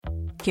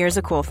Here's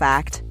a cool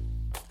fact.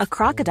 A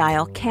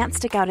crocodile can't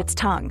stick out its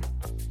tongue.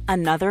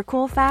 Another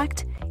cool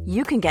fact,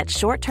 you can get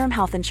short-term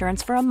health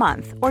insurance for a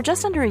month or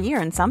just under a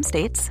year in some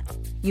states.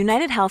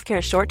 United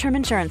Healthcare short-term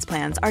insurance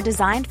plans are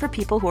designed for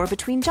people who are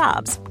between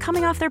jobs,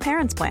 coming off their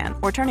parents' plan,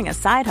 or turning a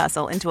side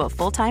hustle into a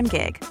full-time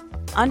gig.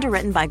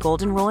 Underwritten by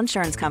Golden Rule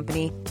Insurance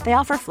Company, they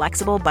offer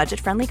flexible,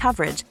 budget-friendly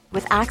coverage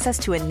with access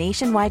to a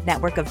nationwide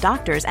network of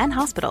doctors and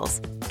hospitals.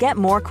 Get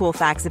more cool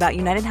facts about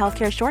United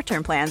Healthcare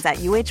short-term plans at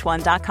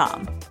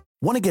uh1.com.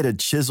 Want to get a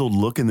chiseled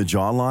look in the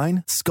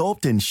jawline?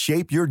 Sculpt and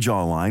shape your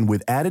jawline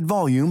with added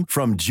volume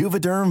from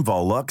Juvederm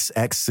Volux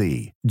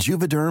XC.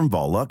 Juvederm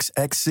Volux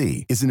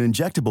XC is an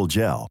injectable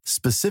gel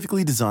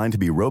specifically designed to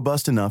be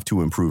robust enough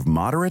to improve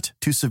moderate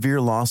to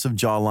severe loss of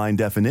jawline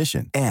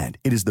definition. And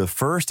it is the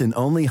first and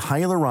only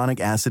hyaluronic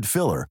acid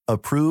filler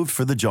approved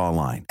for the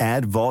jawline.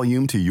 Add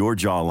volume to your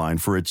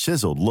jawline for a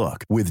chiseled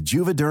look with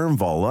Juvederm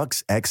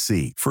Volux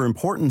XC. For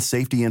important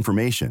safety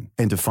information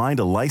and to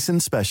find a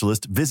licensed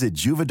specialist, visit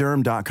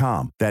juvederm.com.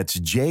 That's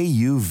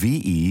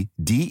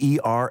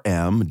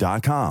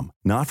JUVEDERM.com.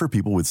 Not for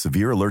people with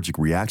severe allergic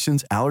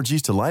reactions,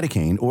 allergies to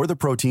lidocaine, or the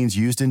proteins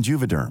used in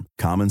Juvederm.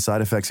 Common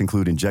side effects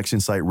include injection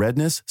site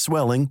redness,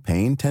 swelling,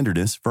 pain,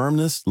 tenderness,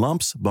 firmness,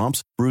 lumps,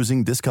 bumps,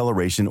 bruising,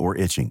 discoloration, or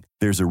itching.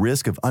 There's a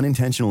risk of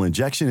unintentional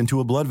injection into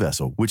a blood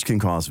vessel, which can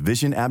cause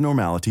vision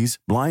abnormalities,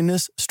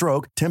 blindness,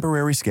 stroke,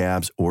 temporary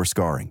scabs, or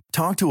scarring.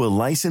 Talk to a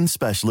licensed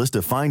specialist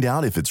to find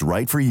out if it's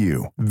right for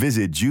you.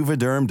 Visit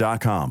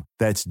Juvederm.com.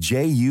 That's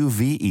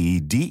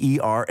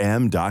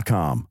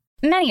JUVEDERM.com.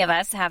 Many of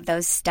us have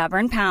those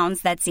stubborn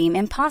pounds that seem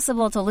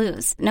impossible to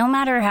lose, no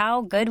matter how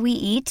good we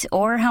eat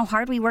or how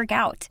hard we work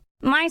out.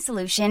 My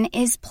solution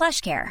is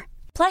PlushCare.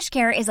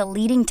 PlushCare is a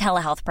leading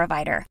telehealth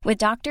provider with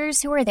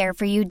doctors who are there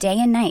for you day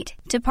and night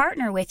to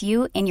partner with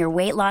you in your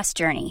weight loss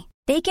journey.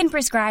 They can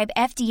prescribe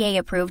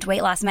FDA-approved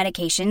weight loss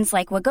medications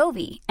like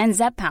Wegovy and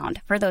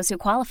Zepbound for those who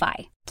qualify.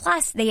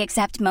 Plus, they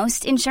accept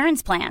most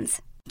insurance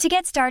plans. To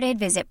get started,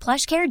 visit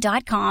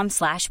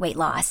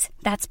plushcare.com/weightloss.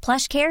 That's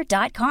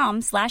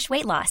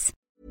plushcare.com/weightloss.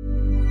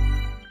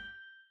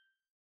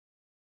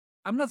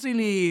 I'm not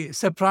really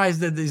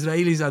surprised that the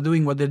Israelis are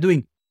doing what they're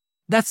doing.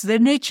 That's their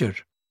nature.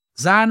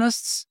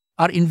 Zionists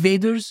are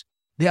invaders.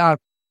 They are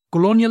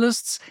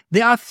colonialists.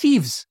 They are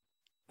thieves.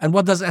 And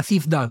what does a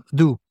thief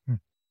do?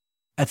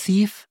 A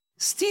thief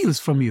steals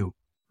from you,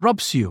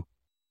 robs you.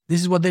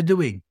 This is what they're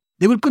doing.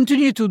 They will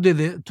continue to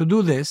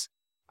do this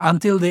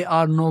until they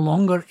are no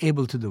longer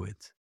able to do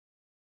it.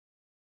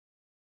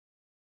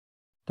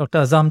 Dr.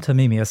 Azzam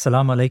Tamimi,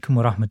 Assalamu alaikum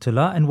wa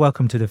rahmatullah, and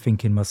welcome to the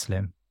Thinking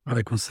Muslim.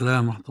 Alaikum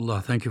assalam wa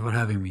rahmatullah. Thank you for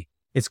having me.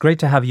 It's great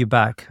to have you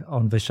back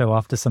on the show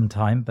after some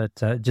time, but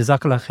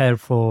Jazakallah khair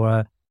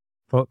for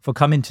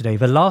coming today.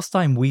 The last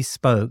time we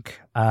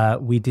spoke,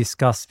 we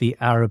discussed the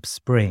Arab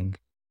Spring.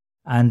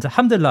 And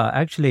alhamdulillah,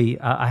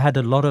 actually, I had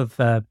a lot of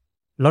our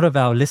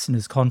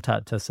listeners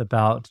contact us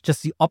about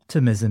just the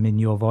optimism in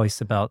your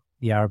voice about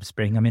the Arab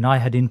Spring. I mean, I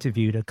had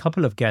interviewed a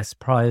couple of guests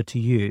prior to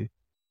you,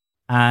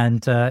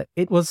 and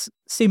it was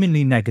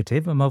seemingly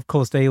negative. And of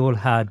course, they all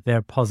had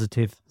their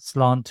positive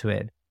slant to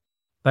it.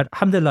 But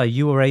alhamdulillah,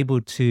 you were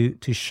able to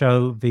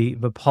show the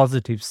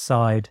positive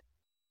side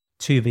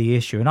to the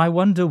issue. And I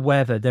wonder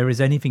whether there is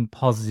anything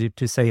positive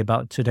to say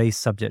about today's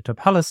subject of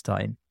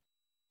Palestine.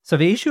 So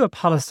the issue of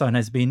Palestine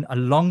has been a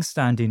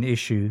long-standing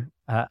issue,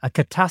 a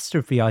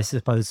catastrophe, I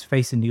suppose,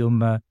 facing the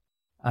Ummah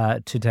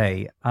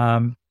today.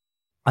 I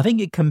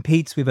think it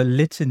competes with a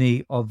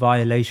litany of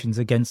violations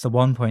against the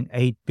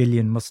 1.8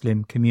 billion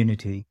Muslim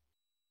community.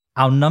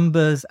 Our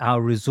numbers,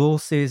 our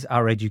resources,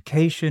 our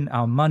education,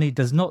 our money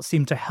does not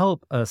seem to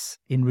help us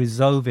in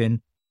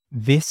resolving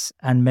this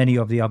and many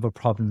of the other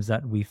problems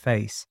that we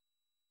face.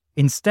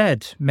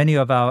 Instead, many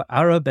of our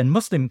Arab and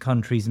Muslim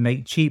countries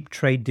make cheap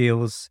trade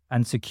deals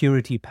and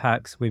security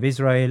pacts with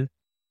Israel,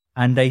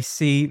 and they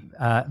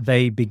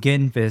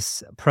begin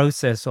this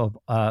process of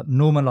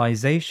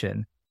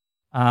normalization,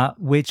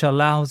 which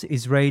allows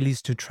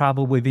Israelis to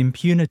travel with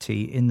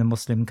impunity in the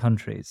Muslim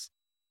countries.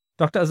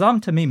 Dr. Azzam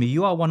Tamimi,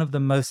 you are one of the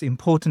most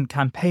important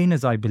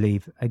campaigners, I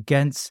believe,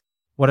 against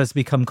what has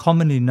become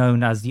commonly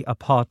known as the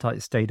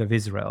apartheid state of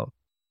Israel.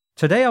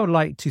 Today, I would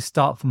like to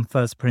start from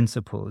first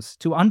principles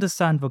to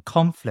understand the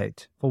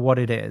conflict for what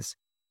it is.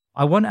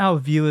 I want our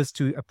viewers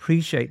to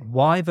appreciate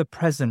why the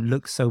present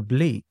looks so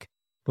bleak,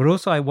 but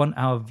also I want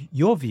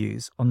your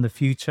views on the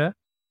future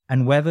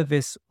and whether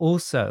this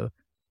also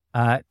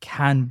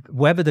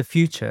whether the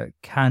future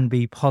can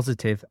be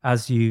positive,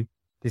 as you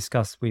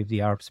discussed with the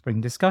Arab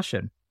Spring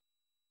discussion.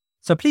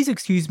 So please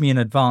excuse me in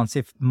advance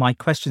if my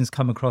questions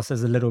come across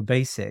as a little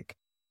basic.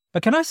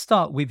 But can I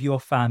start with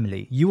your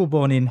family? You were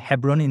born in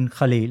Hebron in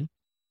Khalil,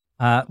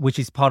 which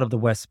is part of the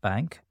West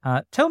Bank.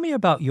 Tell me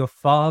about your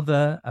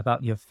father,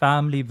 about your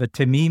family, the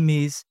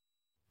Tamimis,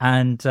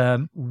 and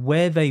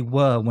where they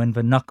were when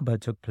the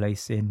Nakba took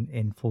place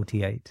in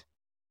 48.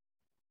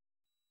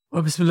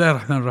 Well, Bismillah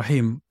ar-Rahman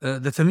ar-Rahim. The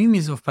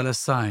Tamimis of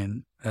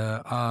Palestine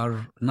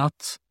are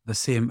not the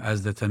same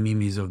as the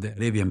Tamimis of the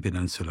Arabian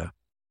Peninsula.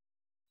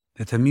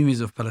 the Tamimis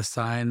of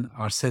Palestine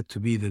are said to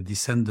be the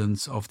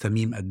descendants of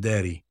Tamim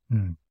ad-Dari,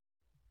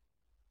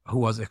 who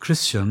was a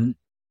Christian.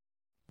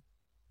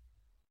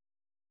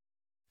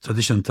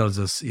 Tradition tells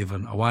us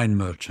even a wine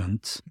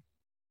merchant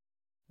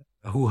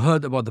who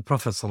heard about the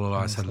Prophet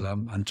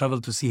ﷺ and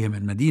traveled to see him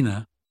in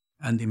Medina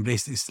and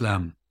embraced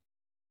Islam.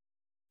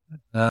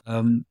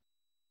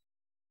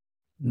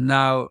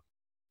 Now,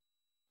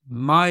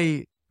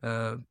 my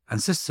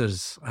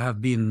ancestors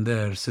have been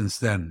there since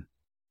then,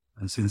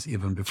 and since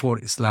even before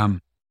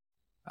Islam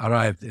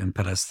arrived in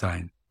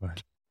Palestine.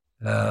 Right.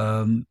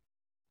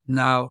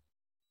 Now,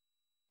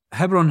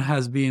 Hebron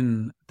has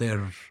been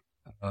their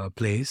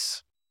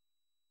place.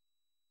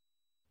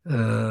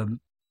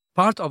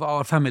 Part of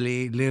our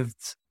family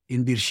lived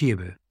in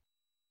Beersheba.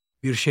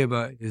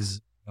 Beersheba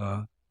is,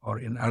 or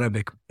in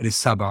Arabic,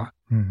 Risaba.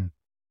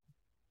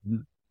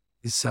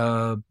 It's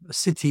a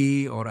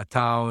city or a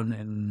town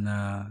in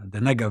the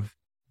Negev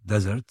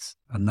desert,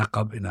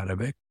 Naqab in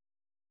Arabic.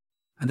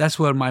 And that's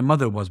where my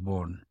mother was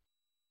born.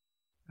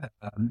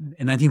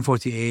 In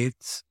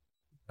 1948,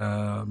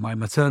 my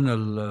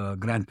maternal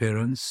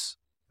grandparents,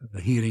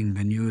 hearing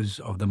the news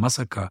of the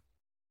massacre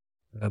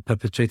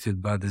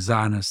perpetrated by the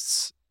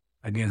Zionists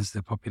against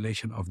the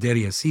population of Deir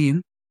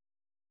Yassin,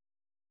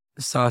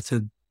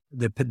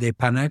 they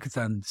panicked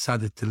and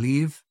decided to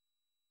leave.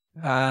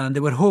 And they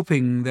were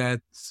hoping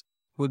that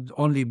would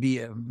only be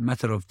a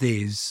matter of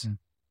days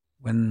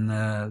when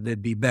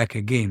they'd be back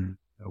again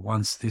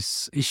once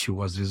this issue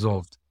was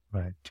resolved.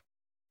 Right.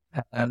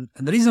 And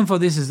the reason for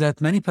this is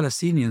that many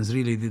Palestinians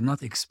really did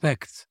not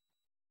expect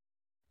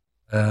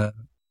the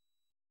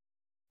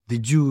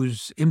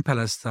Jews in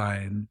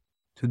Palestine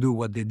to do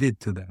what they did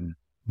to them.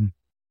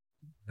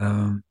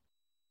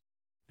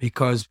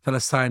 Because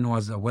Palestine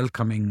was a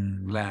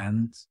welcoming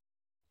land,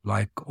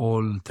 like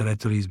all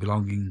territories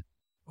belonging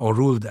or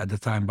ruled at the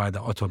time by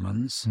the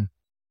Ottomans.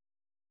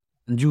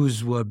 And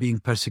Jews were being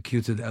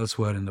persecuted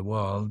elsewhere in the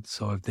world.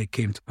 So if they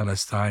came to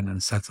Palestine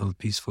and settled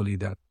peacefully,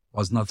 that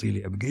was not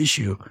really a big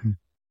issue.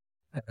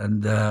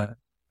 And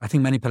I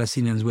think many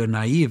Palestinians were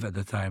naive at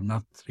the time,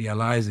 not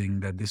realizing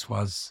that this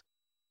was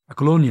a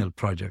colonial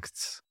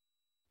project,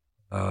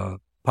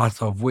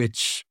 part of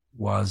which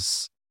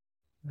was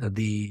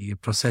the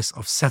process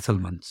of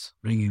settlement,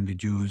 bringing the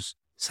Jews,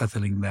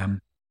 settling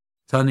them,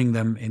 turning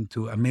them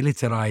into a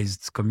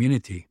militarized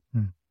community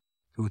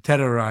to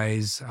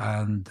terrorize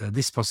and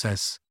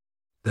dispossess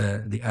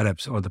the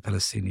Arabs or the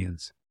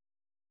Palestinians.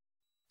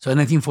 So in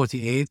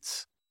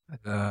 1948,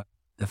 the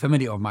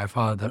family of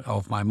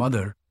my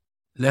mother,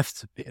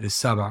 left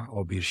Saba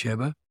or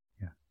Beersheba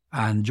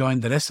and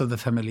joined the rest of the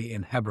family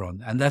in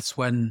Hebron. And that's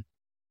when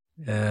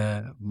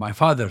my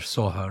father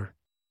saw her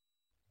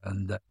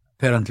and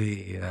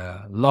apparently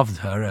loved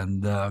her,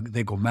 and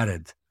they got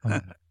married.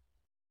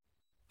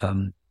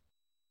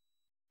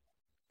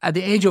 At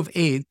the age of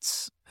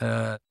 8,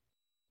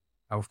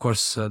 of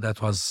course,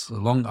 that was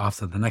long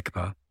after the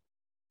Nakba,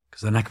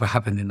 because the Nakba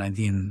happened in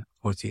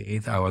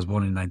 1948. I was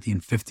born in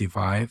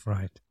 1955.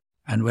 Right.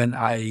 And when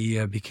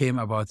I became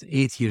about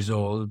 8 years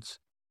old,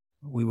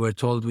 we were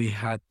told we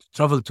had to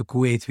travel to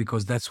Kuwait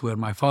because that's where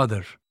my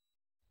father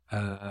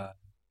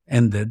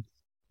ended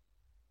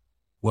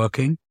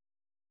working.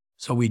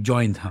 So we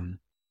joined him.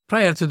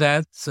 Prior to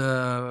that,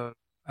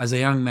 as a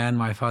young man,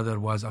 my father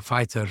was a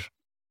fighter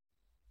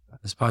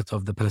as part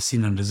of the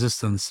Palestinian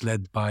resistance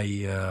led by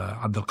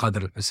Abdul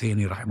Qadir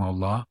al-Husseini,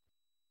 rahimahullah.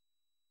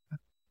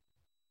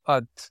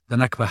 But the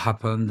Nakba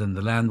happened and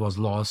the land was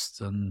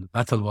lost and the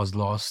battle was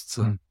lost.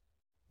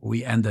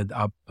 We ended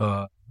up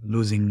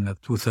losing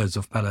 2/3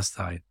 of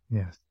Palestine.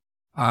 Yes.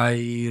 I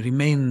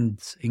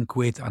remained in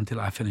Kuwait until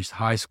I finished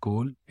high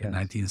school in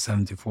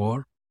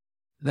 1974.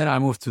 Then I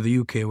moved to the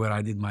UK where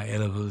I did my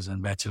A-levels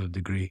and bachelor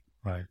degree.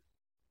 Right.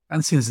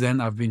 And since then,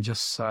 I've been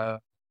just a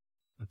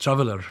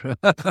traveler,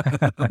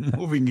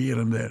 moving here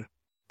and there.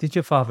 Did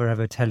your father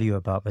ever tell you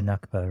about the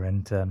Nakba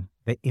and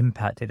the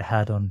impact it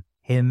had on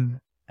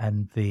him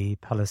and the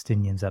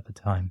Palestinians at the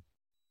time?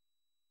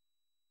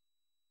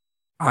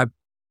 I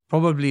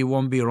probably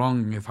won't be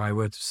wrong if I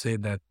were to say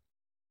that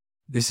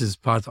this is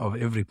part of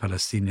every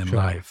Palestinian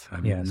life. I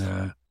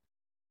mean,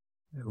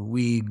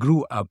 we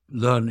grew up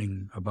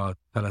learning about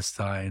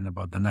Palestine,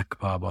 about the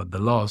Nakba, about the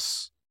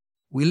loss.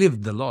 We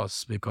lived the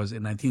loss because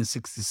in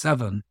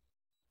 1967,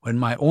 when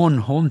my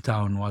own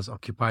hometown was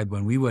occupied,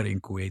 when we were in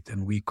Kuwait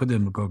and we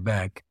couldn't go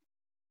back,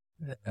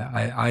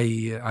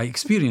 I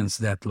experienced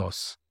that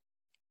loss.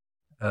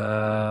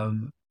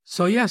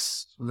 So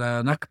yes,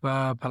 the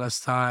Nakba,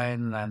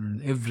 Palestine,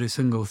 and every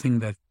single thing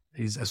that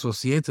is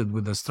associated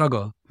with the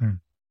struggle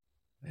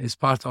is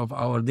part of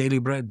our daily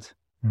bread.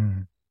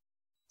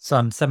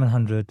 Some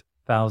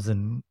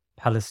 700,000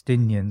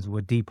 Palestinians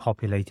were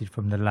depopulated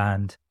from the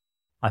land.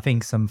 I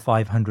think some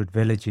 500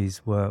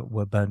 villages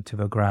were burnt to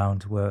the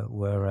ground,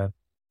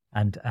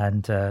 and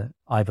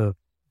either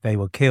they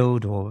were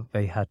killed or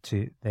they had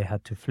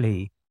to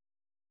flee.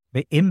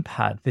 The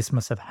impact this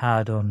must have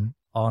had on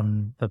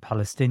the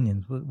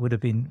Palestinians would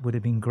have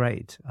been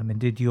great. I mean,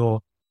 did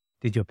your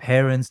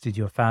parents, did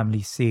your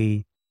family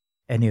see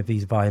any of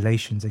these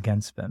violations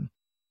against them?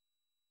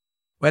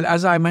 Well,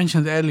 as I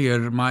mentioned earlier,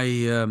 my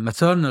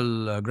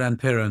maternal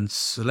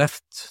grandparents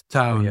left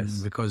town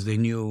because they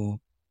knew,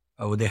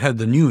 they heard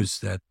the news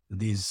that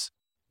these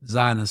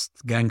Zionist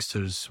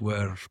gangsters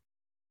were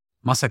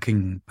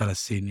massacring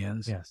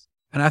Palestinians. Yes.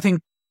 And I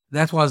think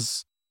that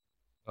was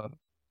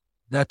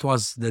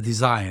the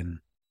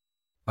design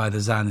by the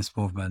Zionist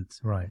movement.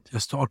 Right.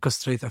 Just to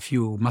orchestrate a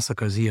few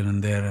massacres here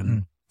and there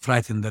and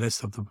frighten the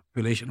rest of the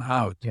population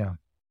out. Yeah.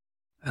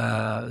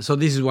 So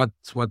this is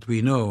what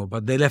we know,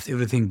 but they left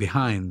everything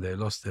behind. They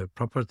lost their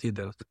property.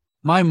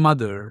 My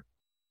mother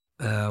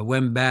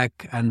went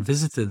back and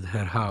visited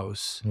her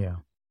house. Yeah.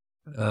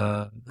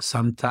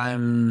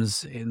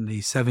 Sometimes in the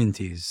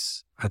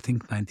 70s, I think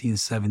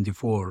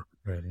 1974.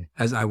 Really?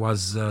 As I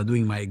was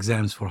doing my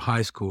exams for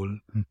high school,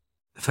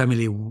 the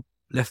family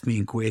left me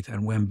in Kuwait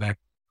and went back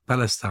to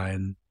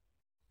Palestine.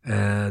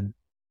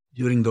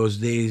 During those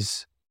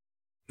days,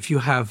 if you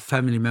have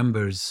family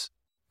members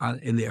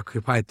in the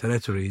occupied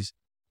territories,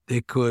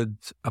 they could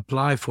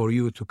apply for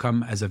you to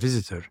come as a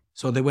visitor.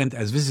 So they went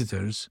as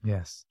visitors.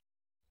 Yes.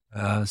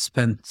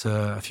 Spent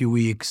a few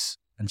weeks,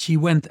 and she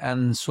went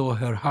and saw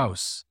her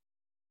house.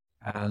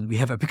 And we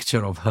have a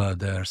picture of her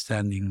there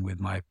standing with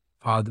my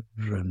father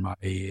and my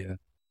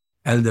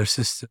elder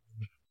sister,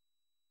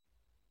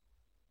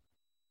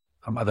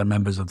 some other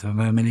members of the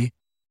family.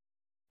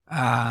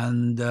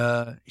 And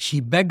she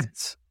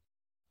begged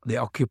the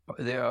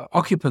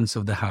occupants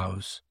of the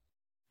house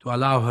to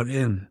allow her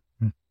in.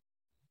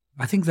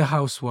 I think the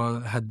house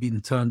had been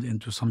turned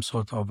into some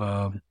sort of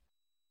a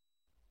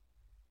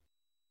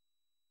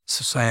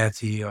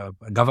society, a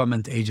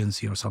government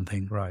agency or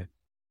something. Right.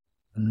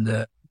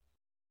 And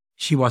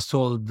she was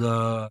told,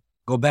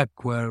 go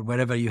back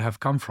wherever you have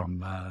come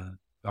from.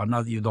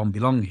 You don't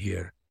belong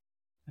here.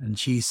 And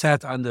she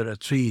sat under a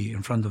tree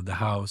in front of the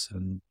house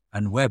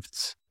and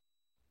wept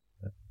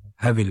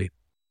heavily.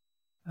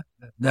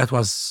 That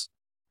was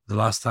the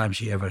last time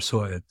she ever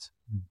saw it.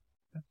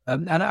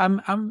 And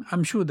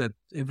I'm sure that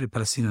every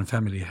Palestinian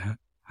family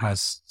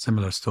has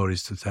similar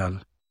stories to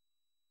tell.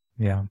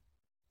 Yeah.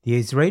 The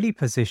Israeli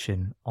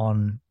position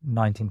on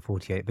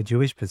 1948, the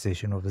Jewish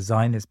position or the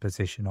Zionist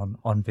position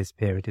on this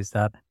period is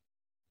that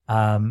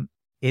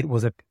it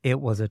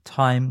was a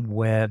time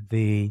where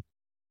the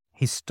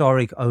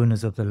historic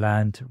owners of the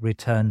land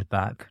returned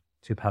back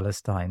to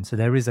Palestine. So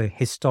there is a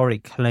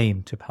historic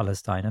claim to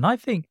Palestine. And I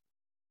think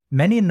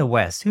many in the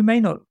West who may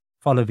not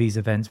follow these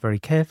events very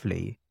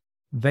carefully,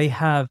 they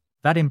have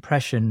that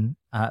impression,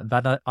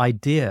 that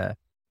idea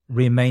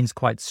remains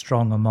quite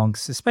strong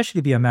amongst,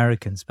 especially the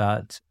Americans,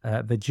 that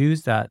the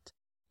Jews that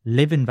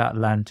live in that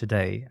land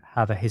today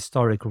have a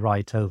historic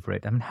right over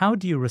it. I mean, how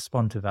do you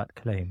respond to that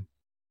claim?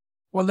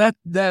 Well,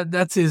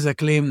 that is a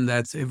claim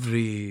that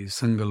every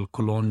single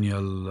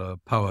colonial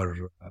power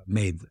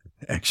made,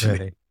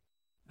 actually.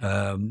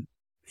 Really?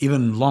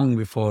 Even long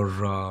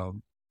before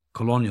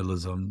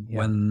colonialism,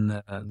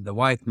 when the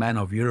white man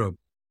of Europe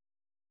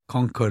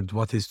conquered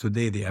what is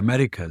today the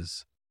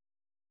Americas,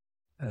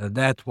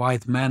 that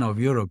white man of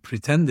Europe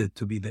pretended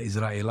to be the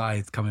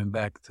Israelite coming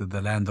back to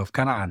the land of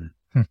Canaan.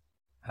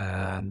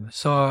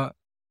 So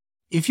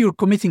if you're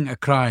committing a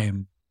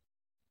crime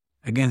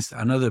against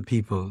another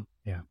people,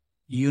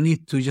 you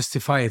need to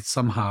justify it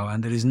somehow.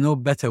 And there is no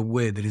better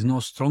way, there is no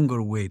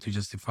stronger way to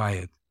justify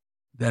it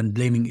than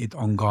blaming it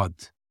on God.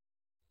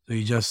 So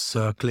you just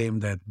claim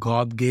that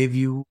God gave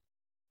you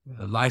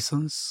a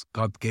license,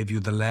 God gave you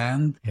the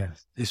land,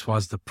 this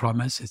was the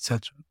promise,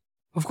 etc.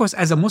 Of course,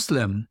 as a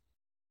Muslim,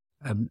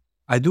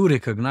 I do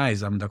recognize,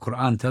 the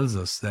Quran tells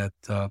us that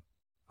Allah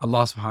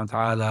subhanahu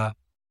wa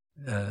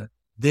ta'ala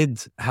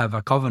did have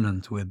a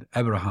covenant with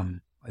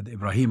Ibrahim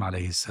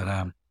alayhi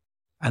salam,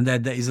 and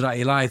that the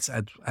Israelites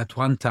at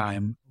one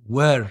time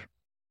were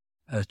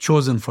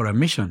chosen for a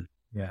mission.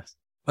 Yes.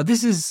 But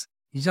this is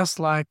just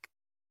like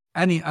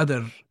any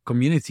other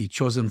community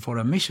chosen for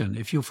a mission.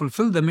 If you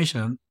fulfill the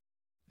mission,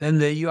 then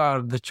you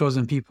are the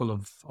chosen people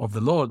of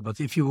the Lord. But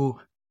if you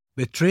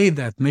betray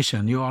that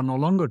mission, you are no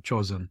longer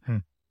chosen.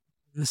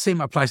 The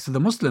same applies to the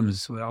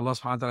Muslims, where Allah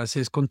subhanahu wa ta'ala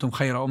says, كنتم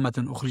خير أمة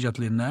أخرجت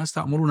للناس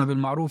تأمرون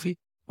بالمعروف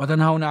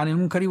وتنهون عن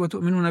المنكر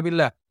وتؤمنون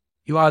بالله.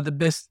 You are the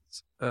best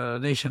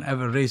nation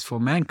ever raised for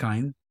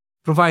mankind,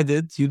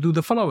 provided you do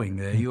the following.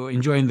 You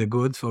enjoin the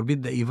good,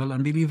 forbid the evil,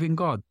 and believe in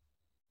God.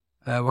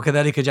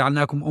 وكذلك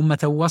جعلناكم أمة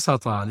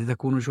وسطا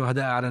لتكونوا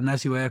شهداء على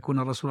الناس ويكون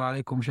الرسول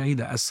عليكم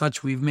شهيدا. As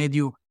such, we've made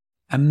you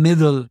a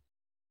middle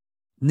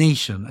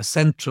nation, a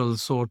central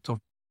sort of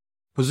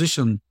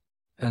position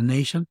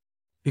nation,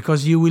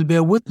 because you will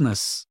bear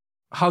witness.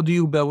 How do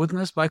you bear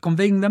witness? By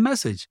conveying the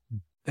message.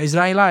 The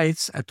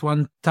Israelites at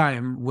one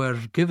time were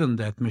given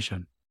that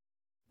mission.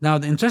 Now,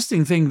 the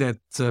interesting thing that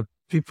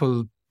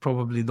people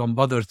probably don't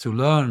bother to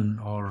learn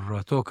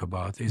or talk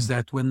about is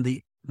that when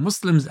the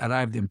Muslims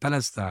arrived in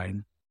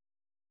Palestine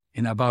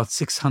in about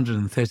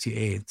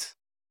 638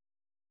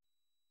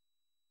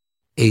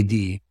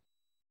 AD,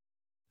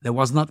 there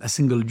was not a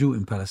single Jew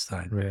in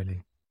Palestine.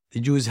 Really?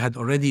 The Jews had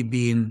already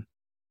been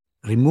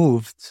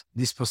removed,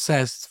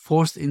 dispossessed,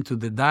 forced into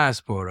the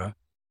diaspora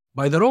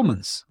by the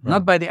Romans,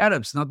 not by the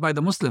Arabs, not by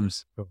the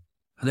Muslims. Sure.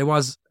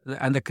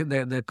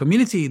 The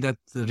community that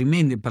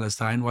remained in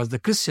Palestine was the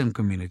Christian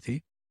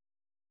community.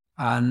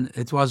 And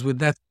it was with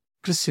that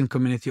Christian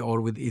community,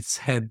 or with its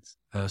head,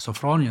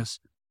 Sophronius,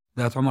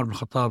 that Umar ibn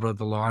Khattab,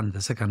 radiallahu anhu,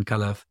 the second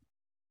caliph,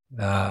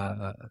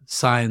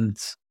 signed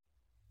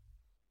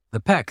the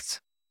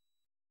pact.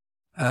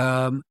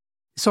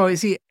 So you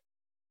see,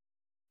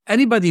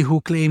 anybody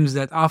who claims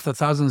that after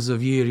thousands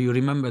of years, you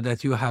remember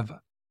that you have,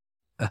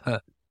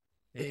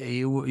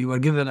 you were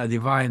given a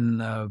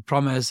divine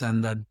promise,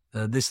 and that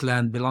this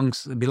land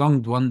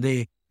belonged one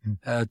day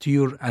to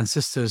your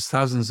ancestors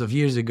thousands of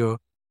years ago,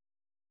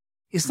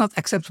 it's not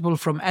acceptable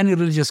from any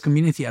religious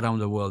community around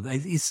the world.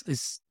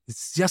 It's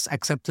just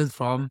accepted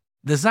from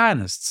the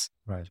Zionists.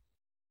 Right.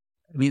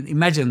 I mean,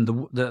 imagine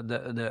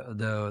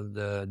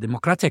the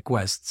democratic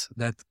West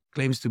that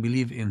claims to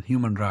believe in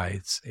human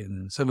rights,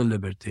 in civil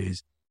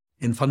liberties,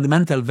 in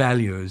fundamental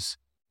values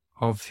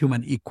of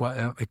human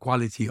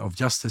equality, of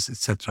justice,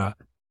 etc.,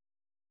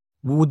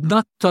 would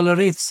not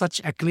tolerate such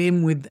a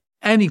claim with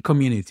any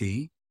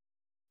community,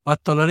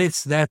 but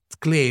tolerates that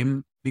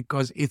claim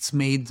because it's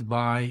made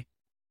by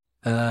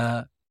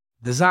the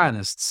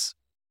Zionists.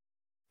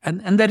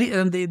 And there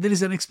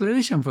is an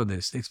explanation for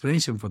this. The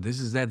explanation for this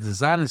is that the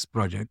Zionist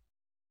project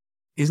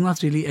is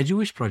not really a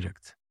Jewish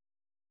project.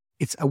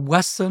 It's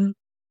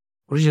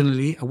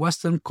originally a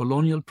Western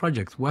colonial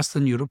project,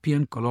 Western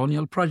European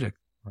colonial project.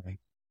 Right.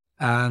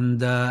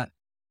 And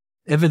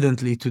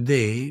evidently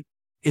today,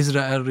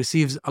 Israel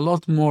receives a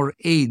lot more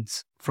aid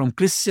from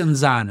Christian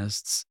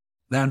Zionists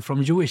than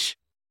from Jewish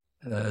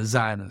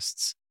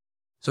Zionists.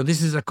 So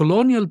this is a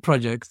colonial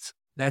project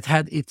that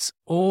had its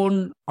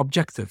own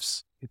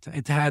objectives.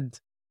 It had,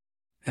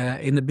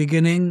 in the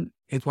beginning,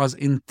 it was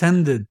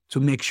intended to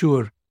make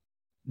sure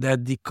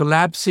that the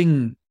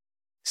collapsing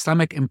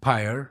Islamic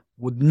empire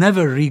would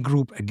never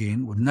regroup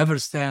again, would never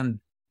stand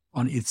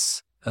on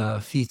its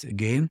feet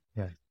again.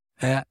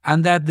 Yeah.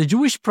 And that the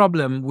Jewish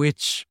problem,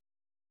 which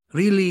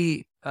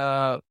really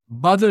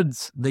bothered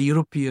the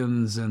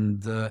Europeans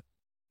and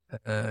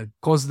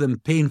caused them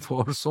pain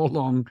for so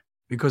long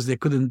because they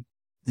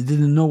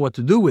didn't know what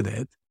to do with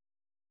it,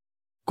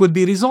 could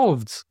be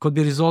resolved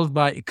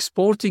by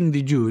exporting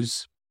the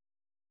Jews,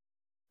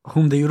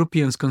 whom the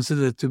Europeans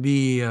considered to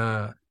be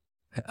a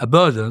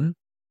burden,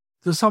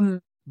 to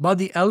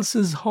somebody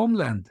else's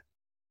homeland.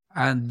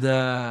 And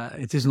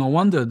it is no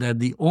wonder that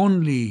the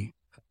only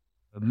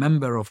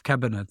member of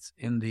cabinet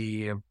in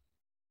the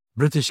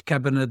British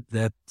cabinet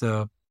that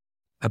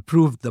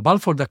approved the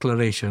Balfour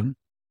Declaration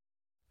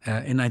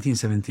in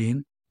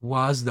 1917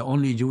 was the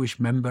only Jewish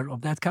member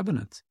of that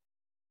cabinet,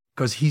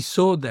 because he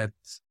saw that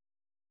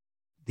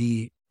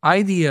the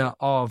idea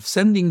of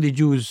sending the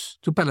Jews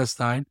to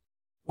Palestine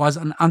was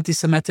an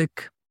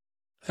anti-Semitic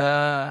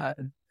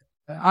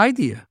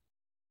idea.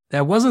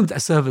 There wasn't a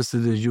service to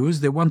the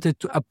Jews. They wanted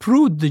to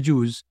uproot the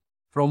Jews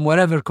from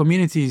whatever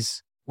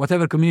communities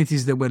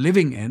they were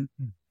living in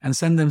and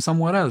send them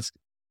somewhere else.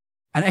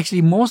 And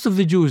actually, most of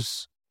the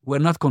Jews were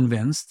not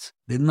convinced,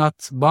 did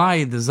not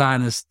buy the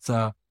Zionist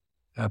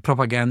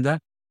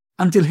propaganda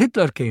until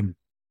Hitler came.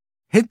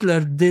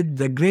 Hitler did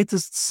the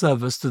greatest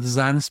service to the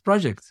Zionist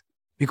project,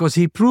 because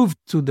he proved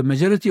to the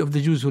majority of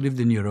the Jews who lived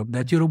in Europe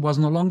that Europe was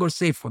no longer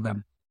safe for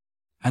them.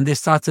 And they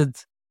started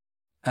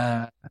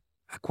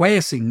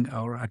acquiescing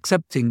or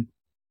accepting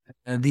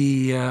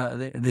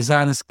the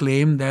Zionist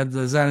claim that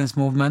the Zionist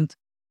movement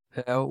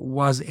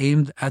was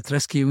aimed at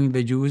rescuing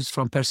the Jews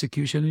from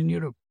persecution in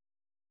Europe.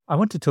 I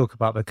want to talk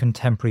about the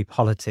contemporary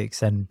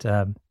politics and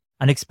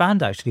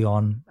expand actually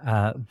on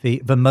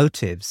the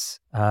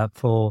motives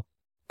for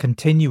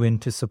continuing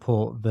to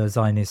support the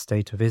Zionist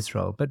state of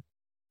Israel. But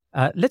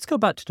let's go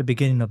back to the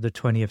beginning of the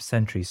 20th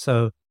century.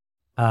 So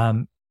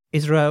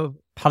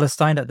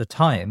Palestine at the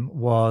time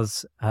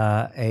was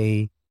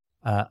a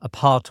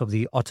part of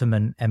the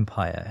Ottoman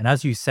Empire. And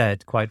as you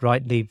said, quite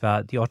rightly,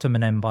 that the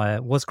Ottoman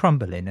Empire was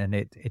crumbling and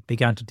it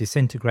began to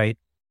disintegrate.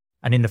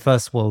 And in the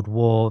First World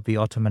War, the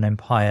Ottoman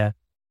Empire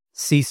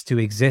ceased to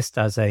exist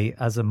as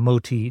a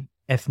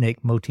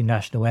multi-ethnic,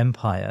 multinational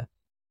empire.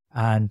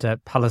 And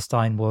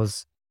Palestine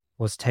was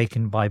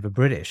taken by the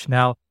British.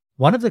 Now,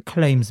 one of the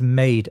claims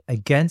made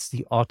against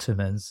the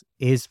Ottomans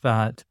is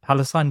that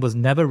Palestine was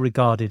never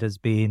regarded as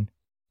being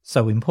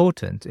so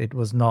important. It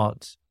was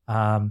not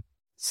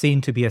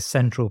seen to be a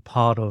central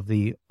part of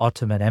the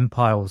Ottoman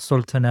Empire or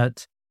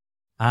Sultanate.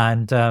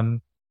 And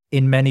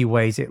in many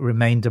ways, it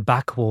remained a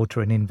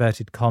backwater, in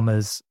inverted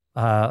commas,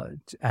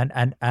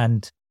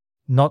 and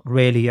not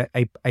really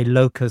a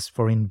locus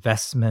for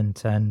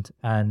investment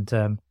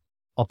and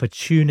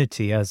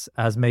opportunity as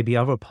maybe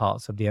other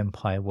parts of the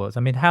empire was. I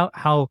mean,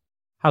 how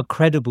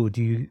credible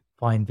do you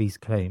find these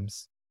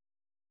claims?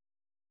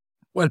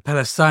 Well,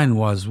 Palestine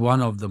was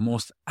one of the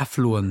most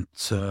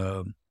affluent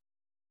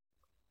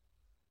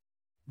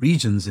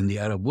regions in the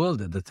Arab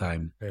world at the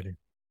time. Really?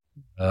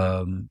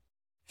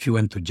 If you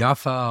went to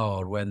Jaffa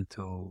or went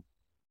to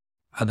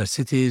other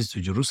cities, to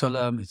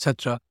Jerusalem,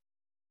 etc.,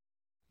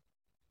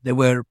 they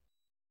were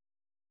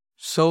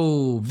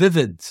so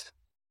vivid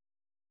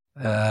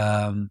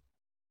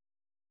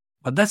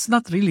But that's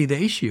not really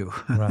the issue.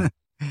 Right.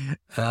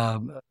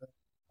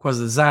 Because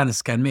the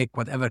Zionists can make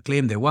whatever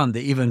claim they want.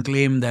 They even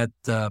claim that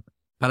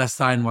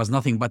Palestine was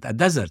nothing but a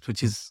desert,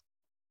 which is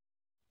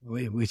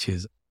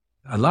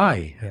a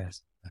lie.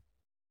 Yes.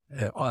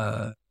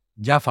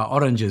 Jaffa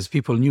oranges,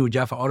 people knew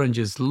Jaffa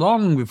oranges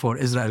long before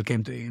Israel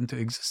came into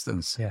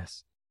existence.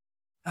 Yes.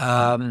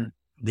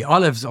 The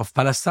olives of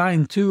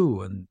Palestine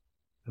too, and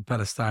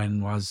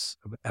Palestine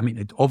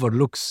it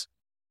overlooks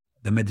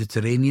the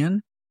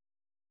Mediterranean.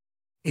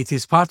 It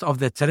is part of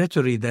the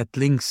territory that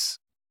links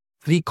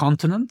 3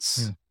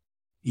 continents,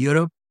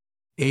 Europe,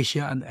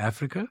 Asia, and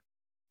Africa.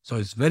 So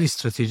it's very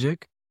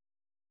strategic.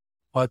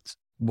 But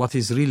what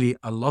is really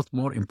a lot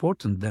more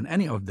important than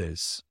any of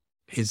this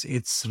is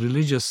its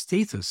religious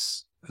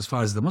status as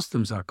far as the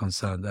Muslims are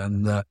concerned.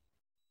 And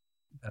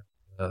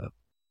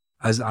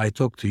as I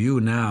talk to you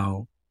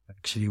now,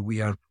 actually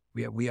we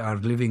are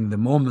living the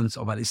moments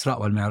of Al-Isra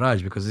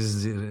wal-Mi'raj, because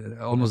this is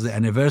almost the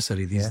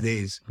anniversary these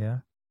days. Yeah.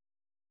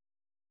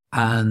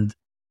 And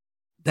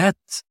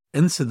that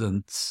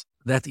incident,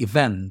 that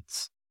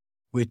event,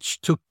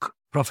 which took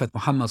Prophet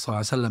Muhammad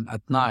ﷺ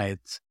at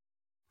night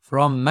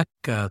from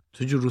Mecca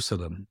to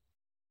Jerusalem,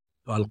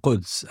 to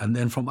Al-Quds, and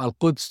then from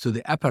Al-Quds to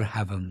the upper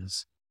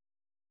heavens,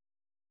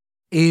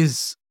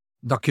 is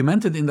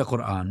documented in the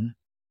Quran,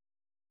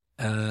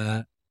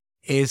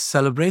 is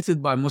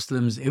celebrated by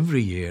Muslims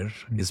every year,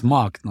 is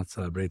marked, not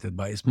celebrated,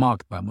 but is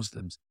marked by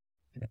Muslims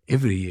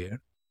every year,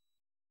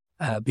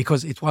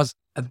 because it was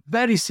a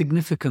very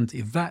significant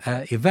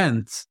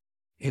event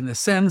in the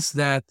sense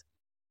that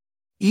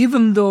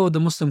even though the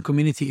Muslim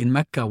community in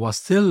Mecca was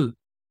still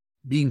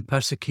being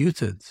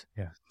persecuted,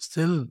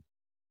 still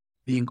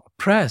being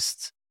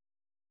oppressed,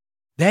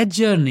 that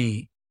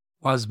journey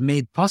was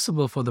made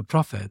possible for the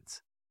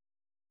Prophet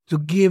to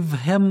give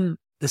him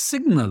the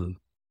signal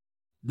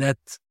that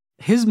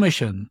his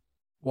mission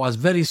was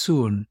very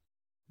soon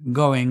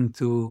going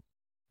to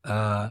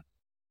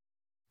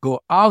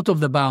go out of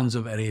the bounds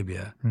of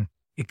Arabia,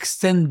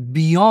 extend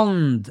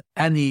beyond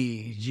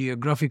any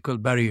geographical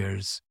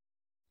barriers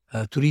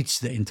to reach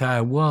the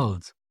entire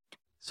world.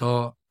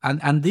 So,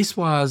 and this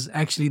was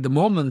actually the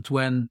moment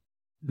when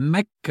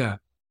Mecca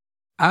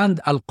and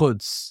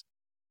Al-Quds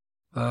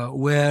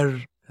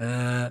were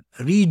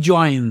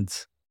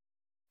rejoined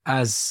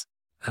as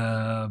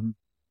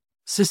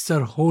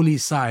sister holy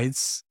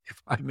sites,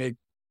 if I may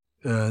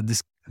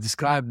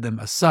describe them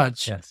as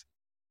such,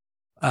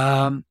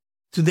 to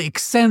the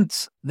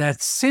extent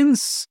that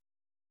since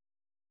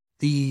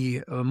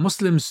the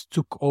Muslims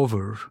took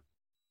over,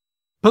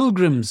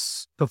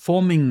 pilgrims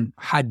performing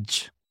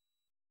Hajj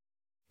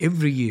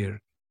every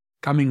year,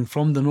 coming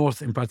from the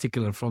north in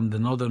particular, from the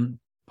northern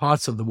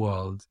parts of the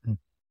world,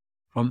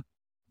 from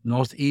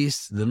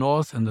northeast, the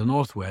north, and the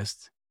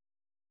northwest,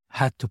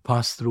 had to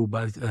pass through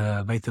Bayt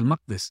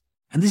al-Maqdis.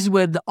 And this is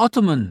where the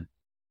Ottoman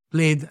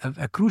played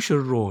a crucial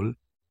role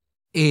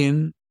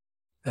in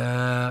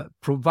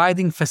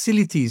providing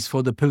facilities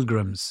for the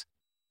pilgrims.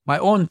 My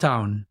own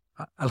town,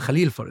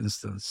 Al-Khalil, for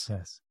instance,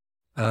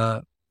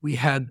 we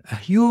had a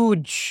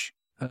huge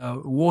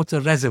water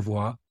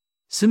reservoir,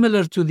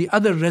 similar to the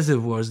other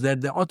reservoirs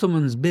that the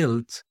Ottomans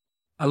built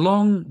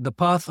along the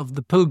path of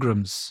the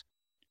pilgrims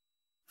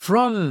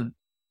from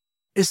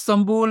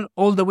Istanbul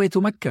all the way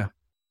to Mecca.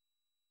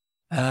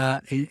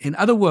 In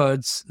other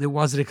words, there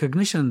was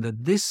recognition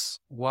that this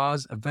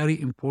was a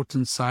very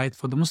important site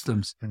for the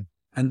Muslims.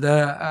 And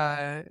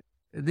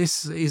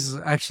this is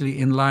actually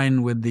in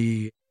line with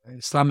the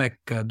Islamic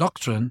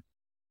doctrine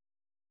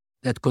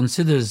that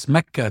considers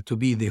Mecca to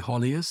be the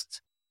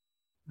holiest,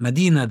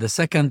 Medina the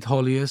second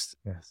holiest,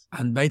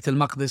 and Bayt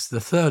al-Maqdis the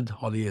third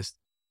holiest.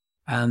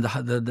 And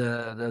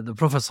the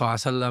Prophet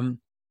ﷺ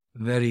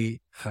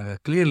very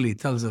clearly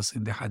tells us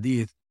in the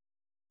hadith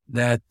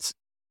that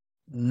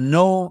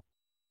no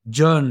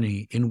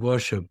journey in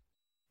worship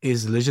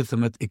is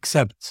legitimate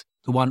except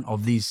to one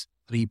of these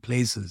 3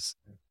 places,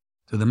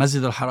 to the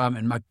Masjid al-Haram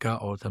in Mecca,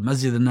 or to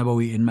Masjid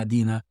al-Nabawi in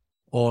Medina,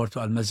 or to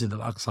al-Masjid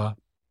al-Aqsa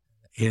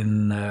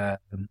in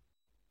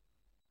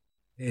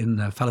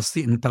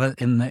Palestine,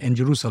 in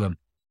Jerusalem.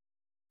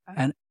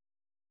 And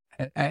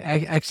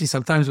I actually,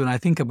 sometimes when I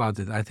think about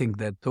it, I think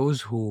that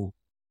those who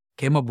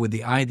came up with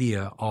the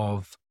idea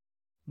of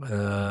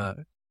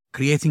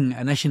creating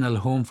a national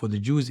home for the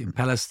Jews in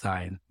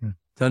Palestine,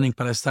 turning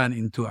Palestine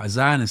into a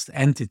Zionist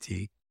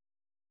entity,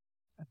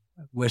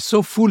 were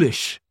so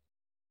foolish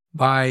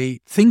by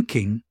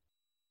thinking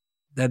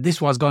that this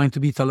was going to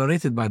be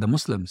tolerated by the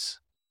Muslims.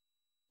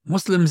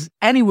 Muslims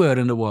anywhere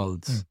in the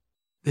world,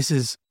 this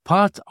is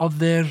part of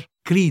their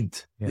creed.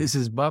 This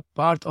is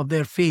part of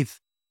their faith.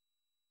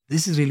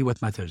 This is really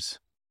what matters.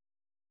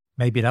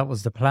 Maybe that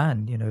was the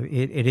plan. You know,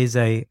 it is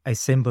a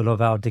symbol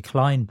of our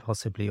decline,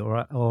 possibly,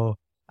 or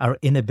our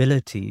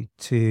inability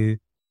to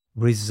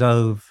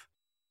resolve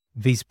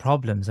these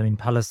problems. I mean,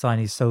 Palestine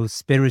is so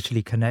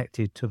spiritually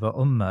connected to the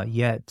Ummah,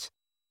 yet,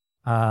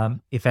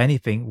 if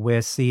anything,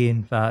 we're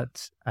seeing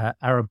that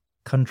Arab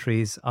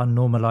countries are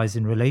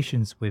normalizing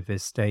relations with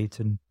this state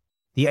and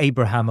the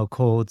Abraham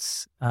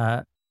Accords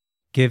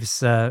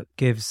gives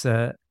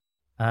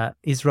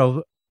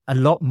Israel a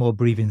lot more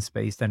breathing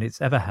space than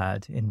it's ever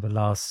had in the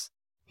last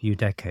few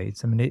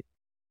decades. I mean,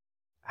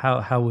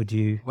 how would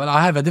you? Well,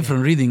 I have a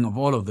different reading of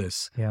all of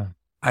this. Yeah.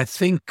 I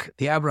think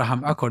the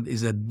Abraham Accord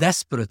is a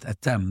desperate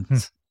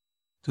attempt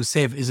to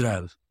save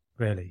Israel.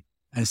 Really?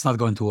 And it's not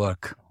going to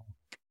work.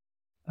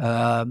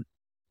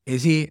 You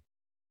see,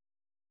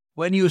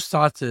 when you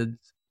started,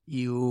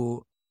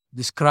 you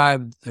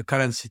described the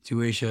current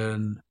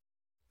situation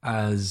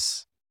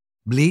as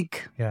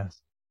bleak.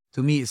 Yes.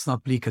 To me, it's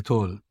not bleak at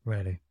all.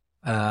 Really?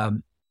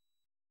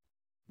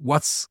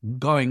 What's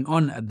going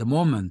on at the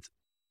moment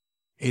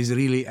is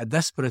really a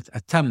desperate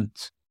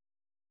attempt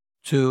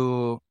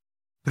to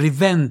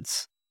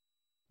prevent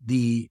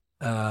the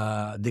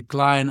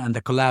decline and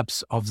the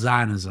collapse of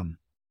Zionism.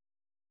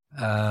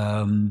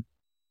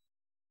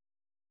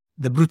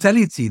 The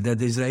brutality that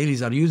the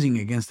Israelis are using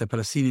against the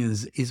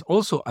Palestinians is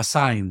also a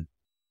sign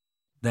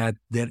that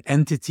their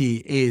entity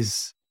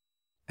is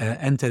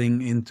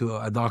entering into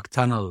a dark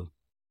tunnel.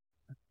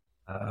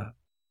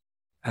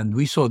 And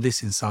we saw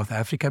this in South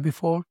Africa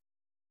before.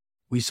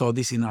 We saw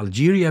this in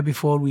Algeria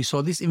before. We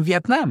saw this in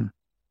Vietnam.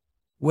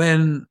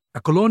 When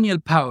a colonial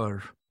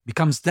power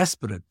becomes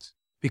desperate,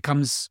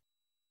 becomes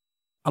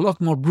a lot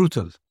more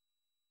brutal,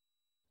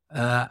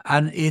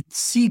 and it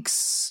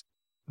seeks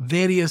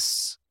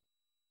various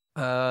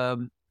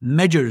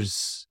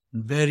measures,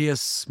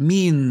 various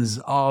means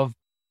of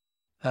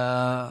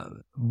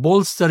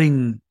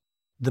bolstering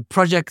the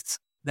project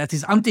that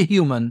is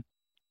anti-human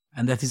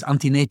and that is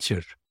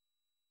anti-nature.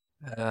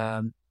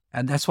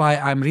 And that's why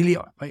I'm really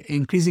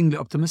increasingly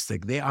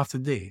optimistic day after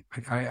day.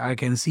 I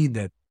can see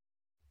that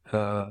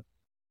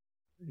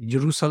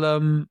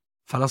Jerusalem,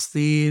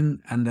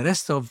 Palestine, and the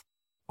rest of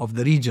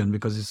the region,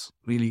 because it's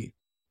really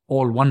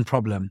all one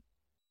problem,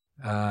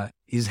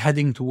 is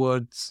heading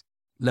towards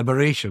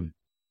liberation.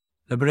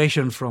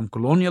 Liberation from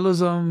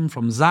colonialism,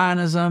 from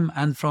Zionism,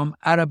 and from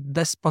Arab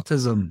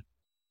despotism,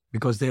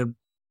 because they're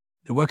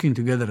working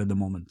together at the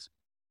moment.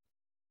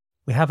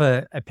 We have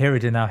a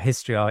period in our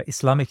history, our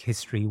Islamic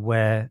history,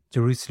 where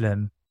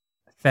Jerusalem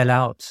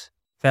fell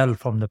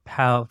from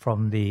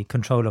the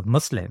control of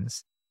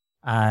Muslims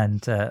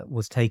and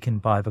was taken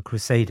by the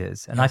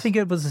Crusaders. And yes. I think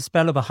it was a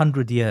spell of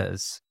 100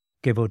 years,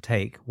 give or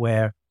take,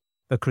 where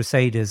the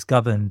Crusaders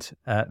governed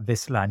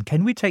this land.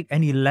 Can we take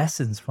any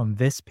lessons from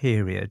this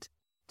period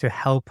to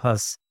help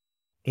us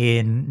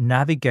in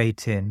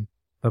navigating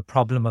the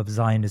problem of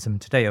Zionism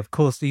today? Of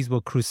course, these were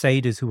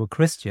Crusaders who were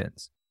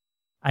Christians.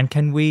 And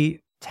can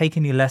we take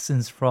any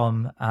lessons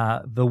from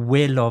the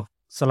will of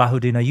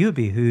Salahuddin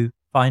Ayyubi, who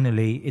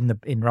finally,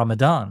 in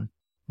Ramadan,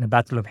 in the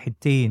Battle of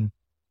Hittin,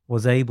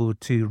 was able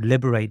to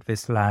liberate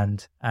this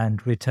land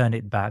and return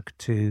it back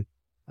to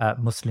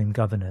Muslim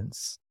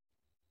governance?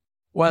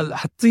 Well,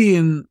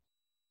 Hittin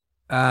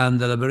and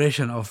the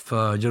liberation of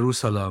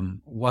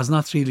Jerusalem was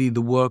not really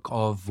the work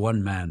of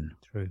one man.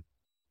 True.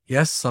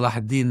 Yes,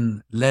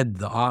 Salahuddin led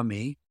the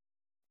army,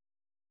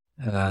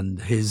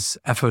 and his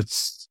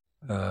efforts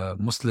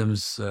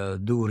Muslims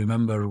do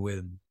remember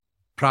with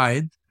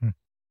pride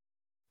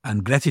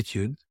and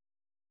gratitude,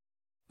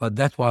 but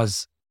that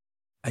was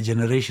a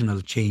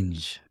generational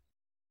change.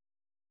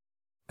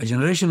 A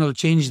generational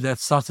change that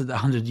started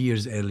 100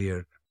 years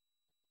earlier,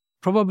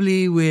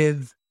 probably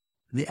with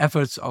the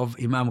efforts of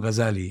Imam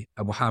Ghazali,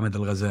 Abu Hamid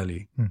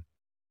al-Ghazali.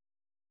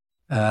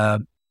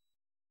 And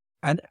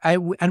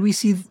we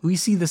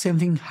see the same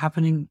thing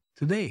happening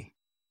today.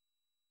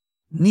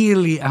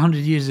 Nearly 100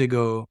 years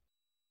ago,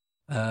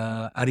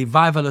 a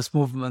revivalist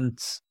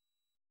movement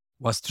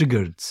was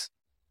triggered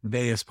in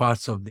various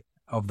parts of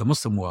the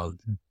Muslim world,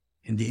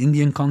 in the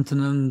Indian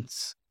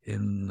continent,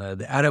 in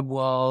the Arab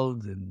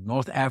world, in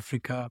North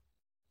Africa,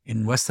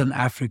 in Western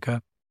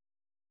Africa.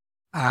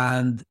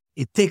 And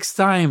it takes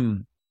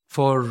time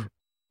for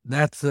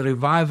that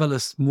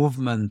revivalist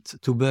movement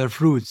to bear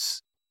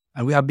fruits.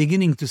 And we are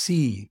beginning to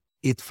see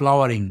it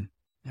flowering,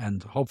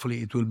 and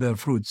hopefully it will bear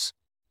fruits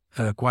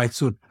quite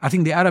soon. I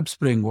think the Arab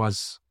Spring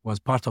was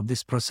part of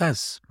this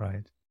process.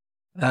 Right.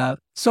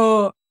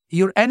 So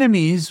your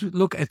enemies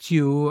look at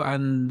you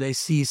and they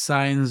see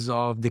signs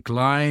of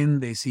decline,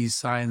 they see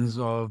signs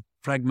of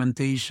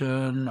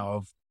fragmentation,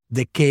 of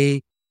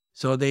decay.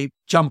 So they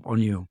jump on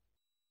you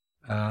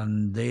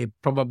and they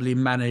probably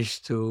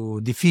manage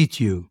to defeat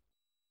you.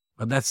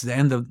 But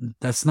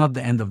that's not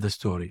the end of the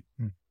story.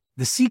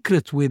 The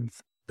secret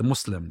with the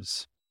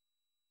Muslims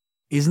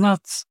is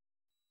not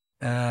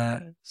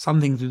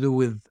something to do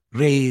with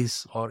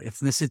race or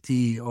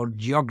ethnicity or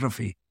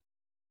geography.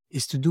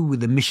 It's to do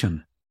with the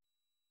mission.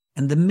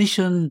 And the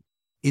mission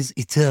is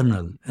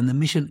eternal, and the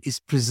mission is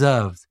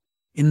preserved.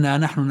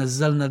 إِنَّا نَحْنُ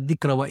نَزَّلْنَا الذِّكْرَ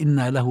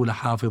وَإِنَّا لَهُ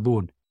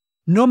لَحَافِظُونَ.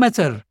 No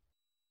matter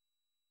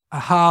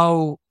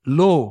how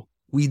low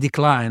we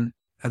decline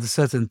at a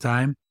certain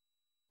time,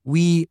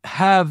 we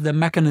have the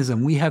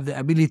mechanism, we have the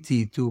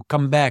ability to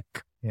come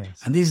back.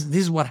 Yes. And this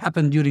is what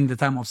happened during the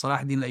time of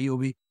Salahuddin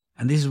Ayyubi,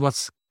 and this is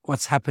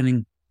what's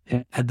happening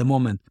at the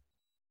moment.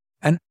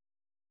 And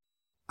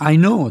I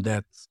know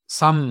that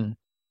some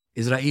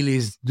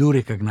Israelis do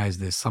recognize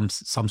this.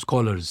 Some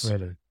scholars,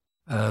 Really?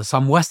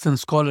 some Western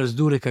scholars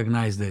do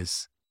recognize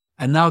this.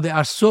 And now they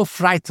are so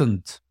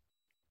frightened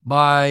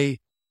by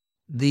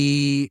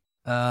the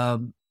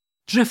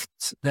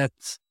drift that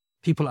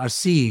people are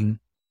seeing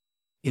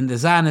in the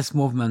Zionist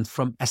movement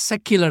from a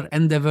secular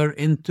endeavor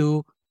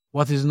into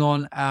what is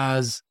known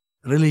as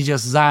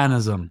religious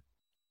Zionism,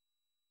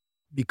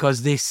 because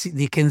they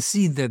can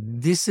see that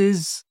this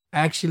is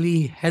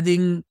actually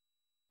heading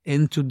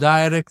into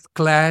direct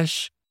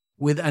clash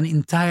with an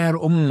entire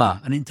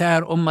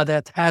ummah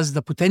that has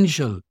the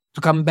potential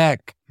to come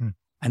back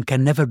and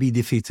can never be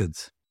defeated.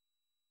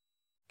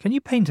 Can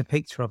you paint a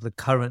picture of the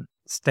current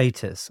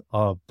status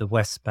of the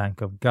West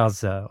Bank, of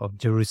Gaza, of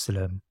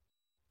Jerusalem?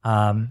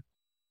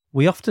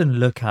 We often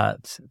look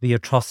at the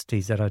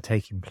atrocities that are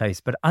taking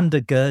place, but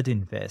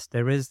undergirding this,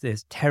 there is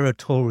this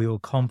territorial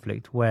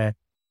conflict where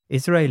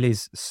Israel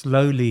is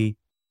slowly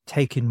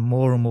taking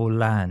more and more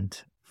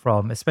land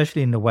from,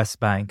 especially in the West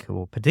Bank,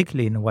 or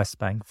particularly in the West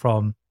Bank,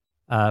 from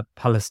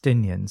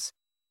Palestinians.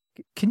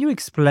 Can you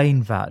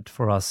explain that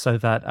for us so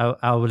that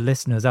our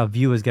listeners, our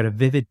viewers get a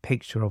vivid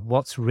picture of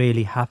what's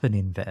really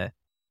happening there?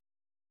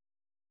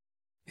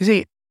 You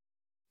see,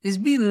 there's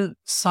been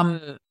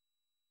some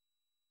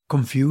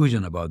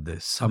confusion about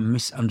this, some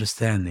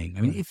misunderstanding.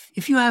 I mean,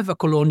 if you have a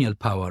colonial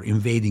power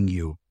invading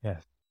you,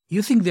 yes,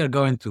 you think they're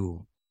going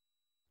to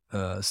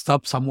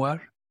stop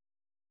somewhere?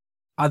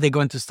 Are they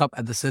going to stop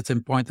at a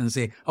certain point and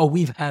say, "Oh,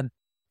 we've had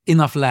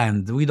enough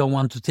land, we don't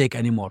want to take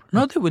anymore"?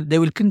 No, they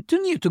will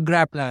continue to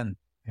grab land.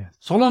 yes.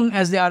 So long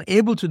as they are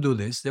able to do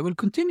this, they will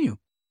continue.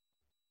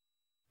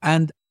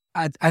 And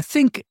I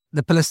think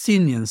the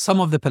Palestinians, some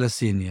of the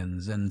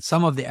Palestinians and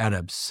some of the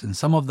Arabs and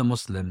some of the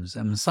Muslims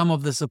and some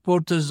of the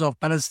supporters of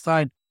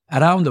Palestine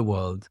around the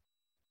world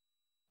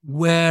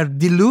were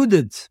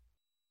deluded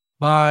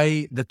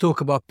by the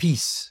talk about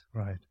peace,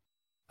 Right.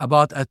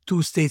 about a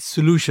two-state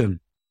solution.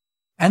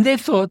 And they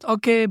thought,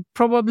 okay,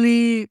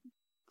 probably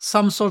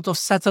some sort of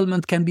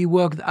settlement can be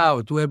worked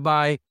out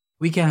whereby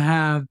we can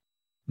have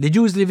the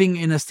Jews living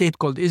in a state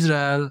called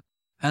Israel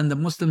and the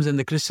Muslims and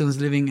the Christians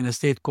living in a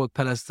state called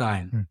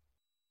Palestine.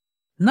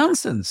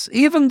 Nonsense.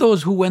 Even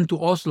those who went to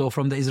Oslo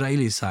from the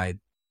Israeli side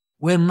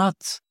were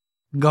not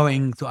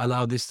going to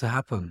allow this to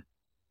happen.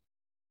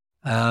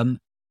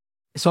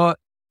 So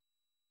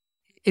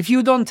if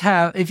you don't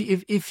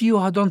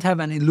have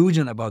an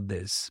illusion about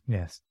this,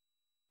 Yes.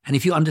 and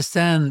if you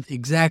understand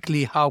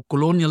exactly how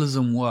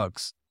colonialism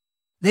works,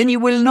 then you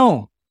will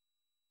know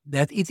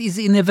that it is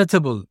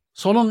inevitable.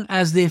 So long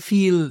as they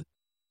feel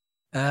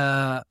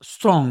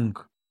strong,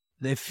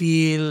 they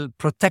feel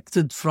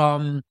protected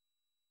from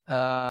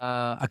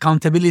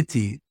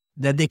accountability,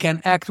 that they can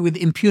act with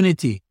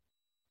impunity,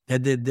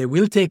 that they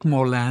will take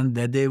more land,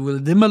 that they will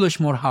demolish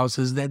more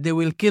houses, that they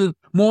will kill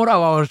more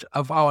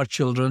of our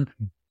children,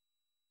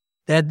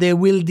 that they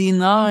will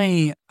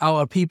deny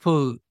our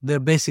people their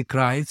basic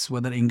rights,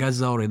 whether in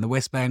Gaza or in the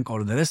West Bank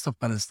or the rest of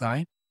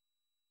Palestine,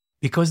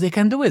 because they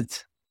can do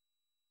it.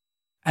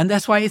 And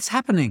that's why it's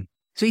happening.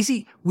 So you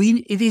see,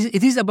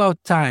 it is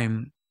about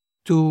time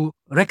to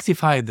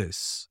rectify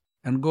this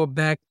and go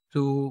back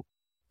to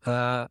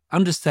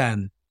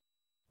understand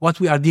what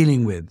we are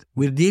dealing with.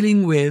 We're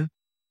dealing with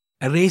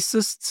a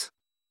racist,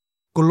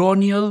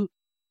 colonial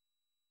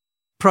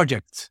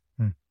project.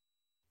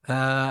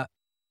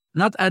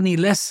 Not any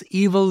less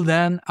evil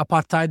than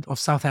apartheid of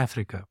South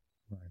Africa.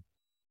 Right.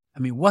 I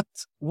mean, what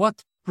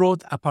brought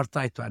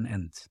apartheid to an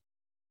end?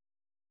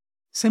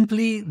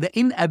 Simply the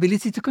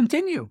inability to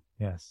continue.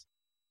 Yes.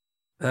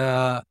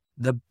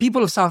 The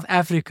people of South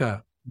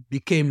Africa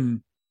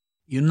became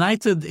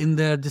united in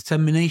their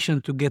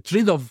determination to get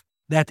rid of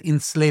that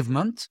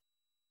enslavement.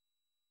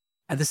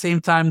 At the same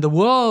time, the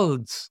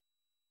world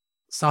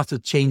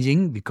started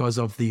changing because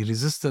of the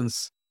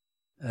resistance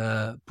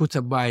put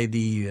up by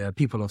the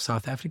people of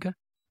South Africa.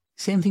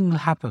 Same thing will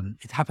happen.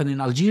 It happened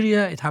in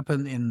Algeria, it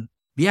happened in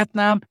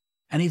Vietnam,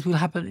 and it will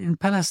happen in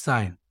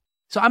Palestine.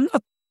 So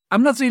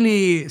I'm not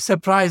really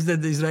surprised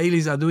that the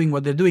Israelis are doing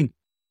what they're doing.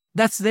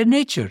 That's their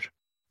nature.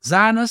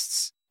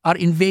 Zionists are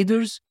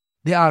invaders.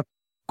 They are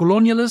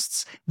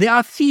colonialists. They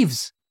are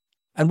thieves.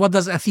 And what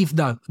does a thief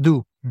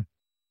do?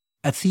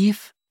 A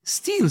thief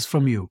steals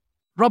from you,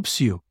 robs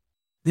you.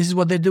 This is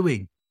what they're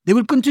doing. They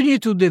will continue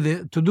to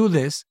do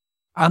this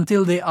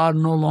until they are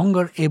no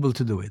longer able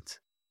to do it.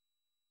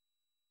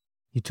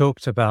 You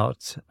talked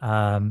about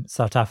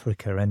South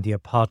Africa and the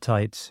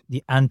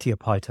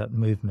anti-apartheid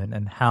movement,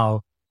 and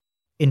how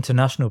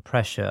international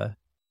pressure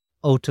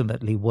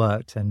ultimately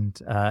worked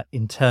and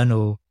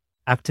internal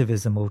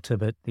activism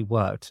ultimately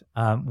worked.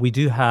 We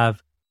do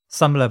have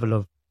some level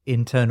of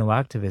internal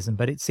activism,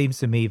 but it seems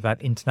to me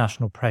that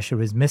international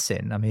pressure is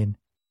missing. I mean,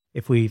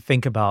 if we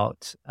think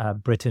about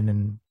Britain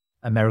and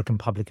American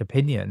public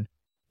opinion,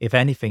 if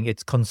anything,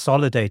 it's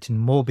consolidating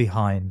more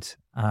behind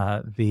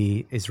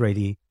the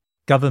Israeli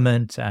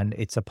government and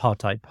its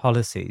apartheid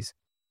policies.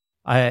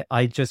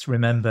 I just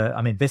remember,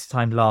 I mean, this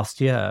time last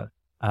year,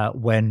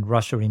 when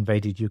Russia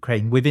invaded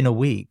Ukraine, within a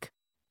week,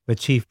 the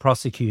chief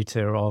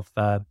prosecutor of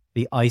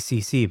the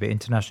ICC, the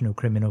International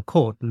Criminal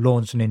Court,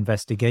 launched an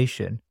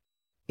investigation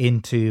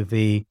into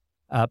the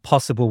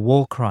possible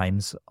war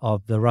crimes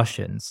of the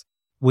Russians.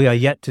 We are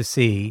yet to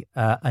see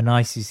an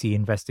ICC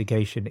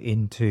investigation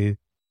into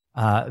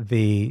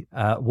the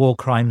war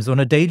crimes on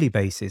a daily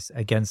basis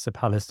against the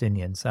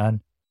Palestinians.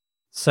 And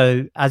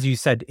so, as you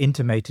said,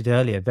 intimated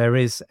earlier, there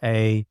is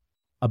a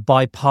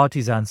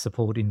bipartisan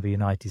support in the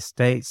United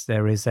States.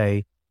 There is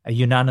a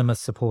unanimous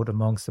support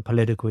amongst the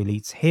political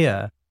elites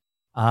here.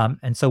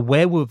 And so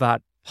where will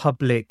that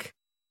public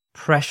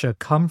pressure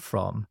come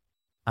from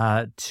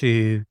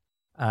to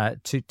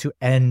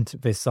end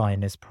this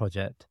Zionist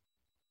project?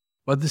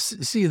 But the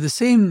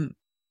same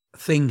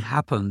thing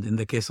happened in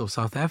the case of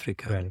South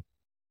Africa.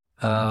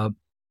 Really?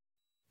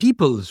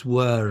 Peoples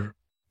were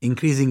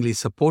increasingly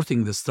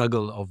supporting the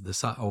struggle of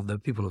the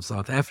people of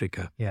South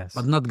Africa, Yes.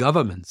 but not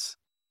governments.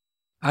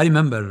 I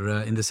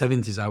remember in the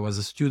 70s, I was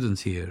a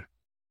student here.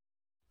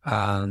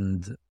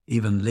 And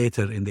even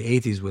later in the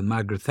 80s, when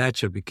Margaret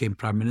Thatcher became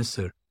prime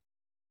minister,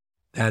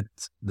 that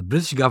the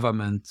British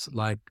government,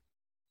 like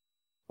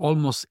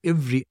almost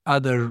every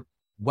other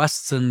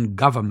Western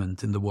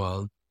government in the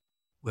world,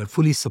 were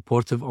fully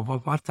supportive of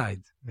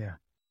apartheid. Yeah.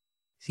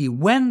 See,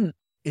 when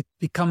it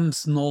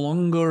becomes no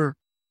longer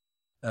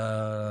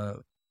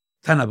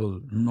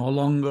tenable, no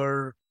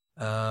longer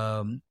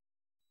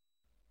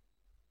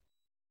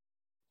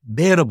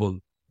bearable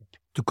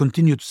to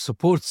continue to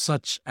support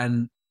such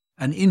an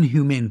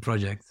inhumane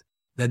project,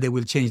 that they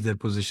will change their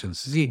positions.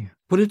 See,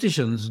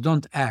 politicians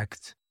don't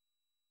act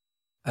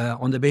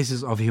on the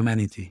basis of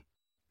humanity.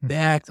 They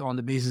act on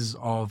the basis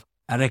of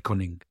a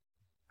reckoning,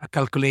 a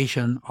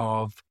calculation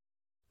of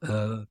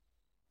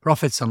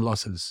profits and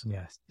losses.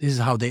 Yes. This is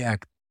how they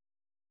act.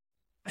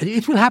 And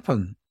it will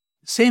happen.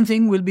 Same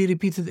thing will be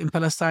repeated in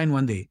Palestine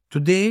one day.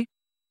 Today,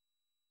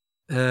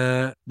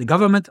 the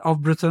government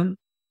of Britain,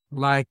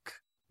 like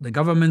the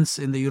governments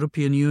in the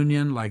European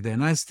Union, like the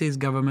United States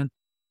government,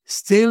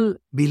 still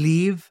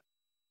believe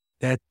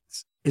that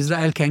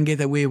Israel can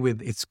get away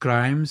with its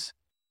crimes.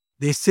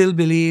 They still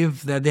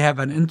believe that they have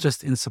an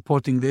interest in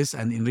supporting this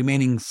and in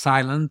remaining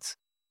silent.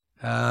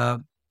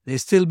 They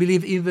still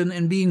believe even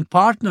in being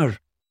partner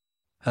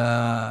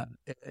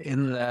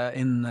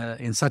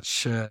in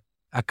such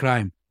a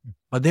crime.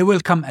 But there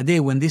will come a day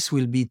when this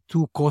will be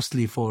too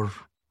costly for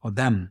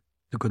them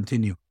to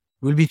continue.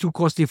 It will be too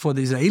costly for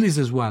the Israelis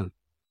as well.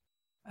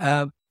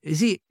 You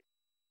see,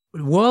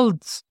 the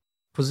world's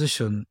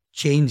position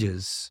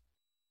changes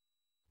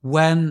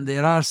when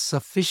there are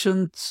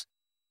sufficient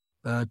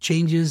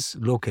changes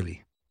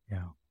locally.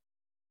 Yeah.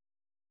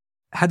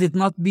 Had it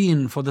not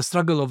been for the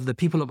struggle of the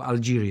people of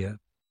Algeria,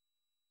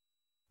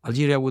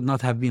 Algeria would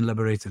not have been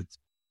liberated.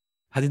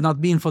 Had it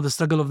not been for the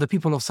struggle of the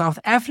people of South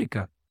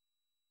Africa,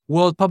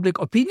 world public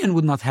opinion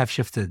would not have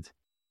shifted.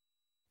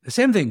 The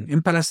same thing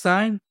in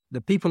Palestine.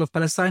 The people of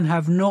Palestine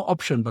have no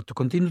option but to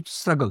continue to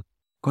struggle,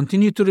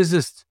 continue to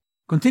resist,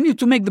 continue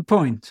to make the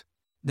point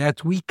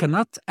that we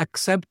cannot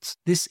accept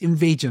this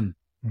invasion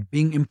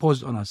being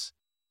imposed on us.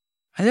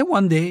 And then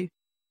one day,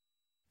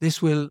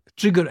 this will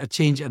trigger a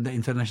change at the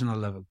international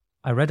level.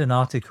 I read an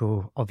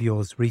article of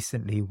yours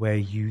recently where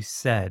you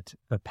said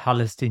the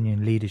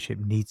Palestinian leadership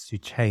needs to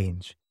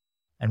change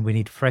and we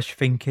need fresh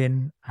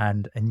thinking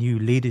and a new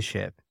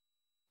leadership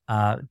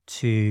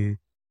to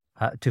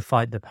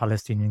fight the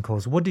Palestinian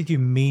cause. What did you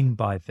mean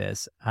by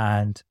this?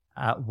 And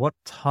what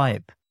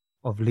type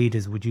of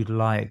leaders would you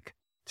like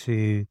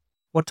to,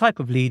 what type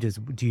of leaders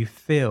do you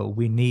feel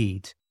we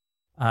need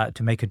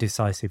to make a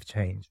decisive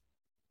change?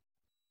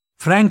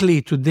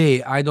 Frankly,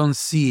 today, I don't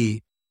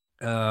see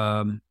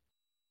a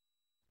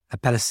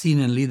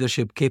Palestinian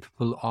leadership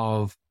capable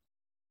of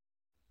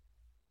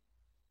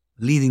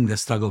leading the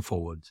struggle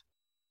forward.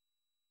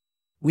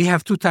 We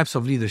have two types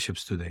of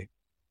leaderships today.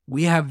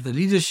 We have the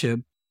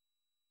leadership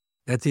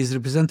that is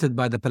represented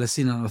by the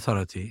Palestinian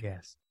Authority.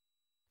 Yes.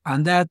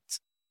 And that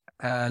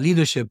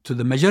leadership to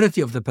the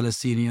majority of the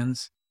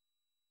Palestinians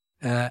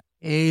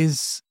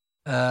is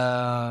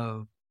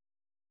a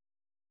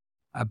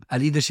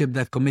leadership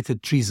that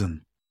committed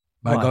treason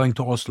by going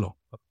to Oslo.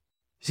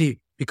 See,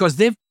 because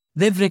they've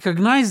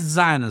recognized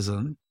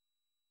Zionism,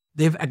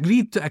 they've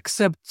agreed to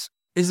accept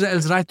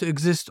Israel's right to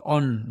exist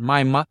on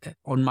my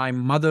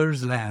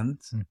mother's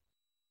land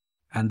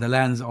and the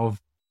lands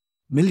of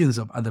millions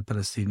of other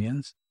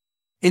Palestinians,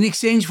 in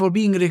exchange for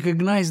being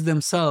recognized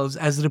themselves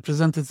as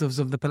representatives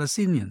of the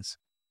Palestinians.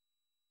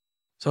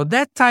 So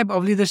that type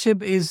of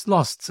leadership is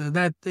lost.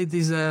 That it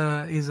is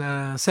a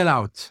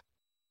sellout.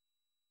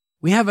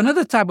 We have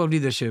another type of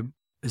leadership.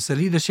 It's the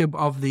leadership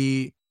of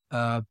the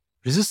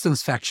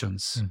resistance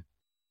factions,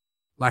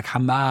 like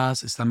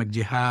Hamas, Islamic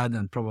Jihad,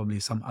 and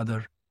probably some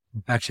other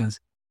factions.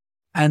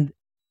 And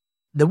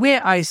the way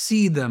I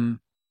see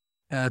them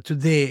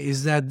today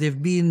is that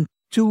they've been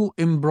too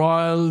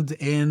embroiled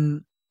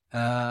in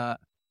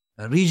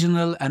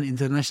regional and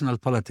international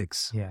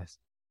politics. Yes.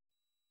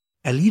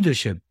 A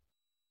leadership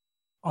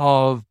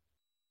of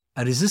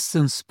a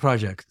resistance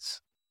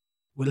project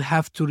will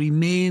have to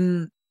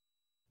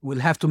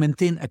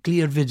maintain a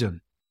clear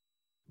vision,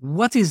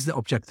 what is the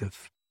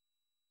objective?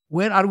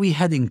 Where are we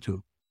heading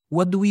to?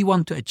 What do we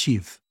want to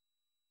achieve?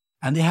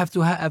 And they have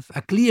to have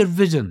a clear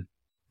vision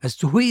as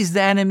to who is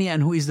the enemy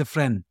and who is the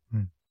friend.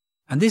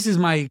 And this is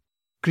my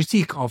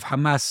critique of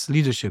Hamas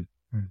leadership.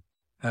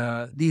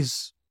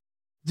 These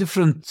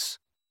different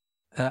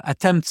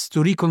attempts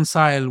to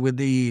reconcile with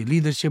the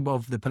leadership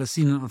of the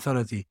Palestinian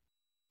Authority,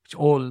 which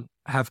all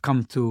have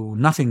come to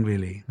nothing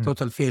really,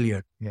 total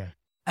failure,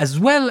 as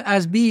well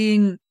as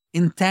being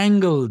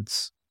entangled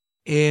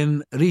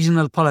in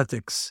regional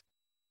politics,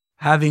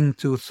 having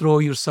to throw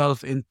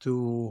yourself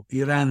into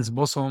Iran's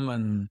bosom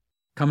and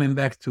coming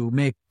back to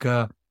make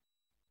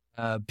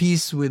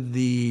peace with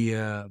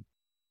the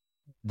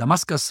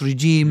Damascus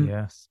regime.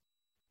 Yes.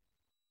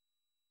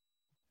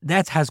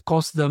 That has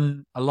cost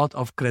them a lot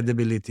of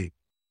credibility.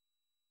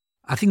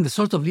 I think the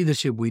sort of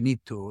leadership we need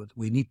to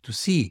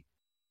see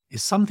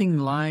is something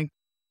like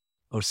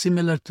or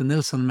similar to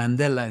Nelson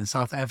Mandela in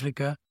South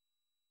Africa,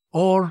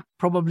 or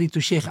probably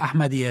to Sheikh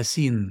Ahmed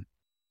Yassin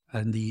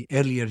and the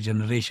earlier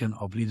generation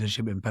of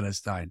leadership in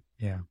Palestine.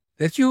 Yeah.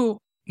 That you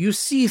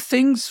see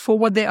things for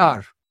what they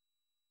are.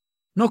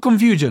 No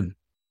confusion.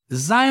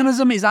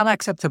 Zionism is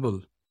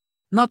unacceptable,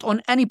 not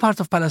on any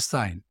part of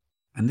Palestine.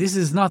 And this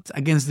is not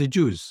against the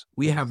Jews.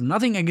 We have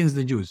nothing against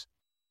the Jews.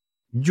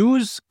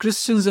 Jews,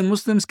 Christians, and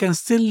Muslims can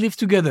still live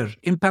together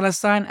in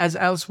Palestine as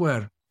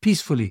elsewhere,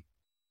 peacefully,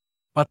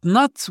 but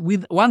not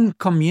with one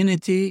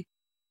community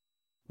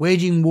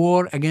waging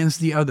war against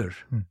the other.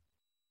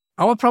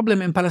 Our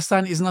problem in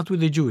Palestine is not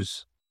with the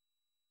Jews.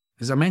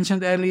 As I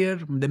mentioned earlier,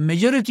 the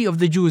majority of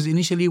the Jews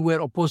initially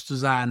were opposed to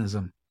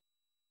Zionism.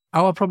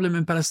 Our problem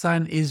in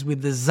Palestine is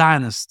with the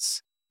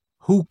Zionists,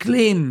 who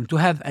claim to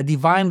have a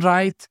divine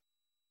right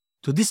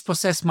to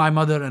dispossess my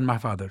mother and my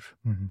father.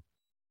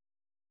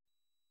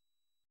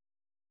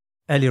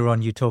 Earlier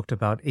on, you talked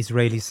about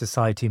Israeli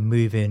society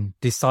moving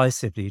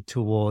decisively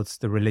towards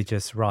the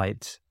religious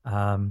right.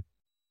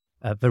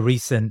 The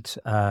recent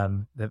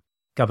the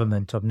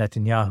government of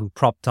Netanyahu,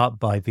 propped up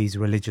by these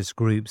religious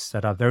groups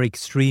that are very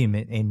extreme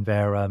in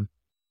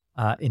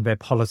their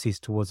policies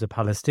towards the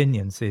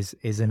Palestinians,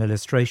 is an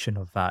illustration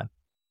of that.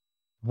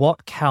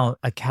 What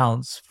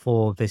accounts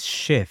for this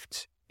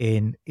shift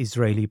in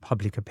Israeli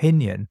public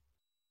opinion,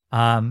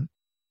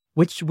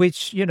 which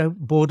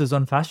borders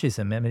on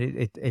fascism? I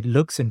mean, it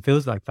looks and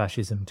feels like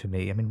fascism to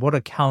me. I mean, what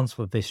accounts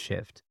for this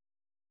shift?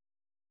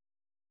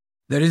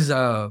 There is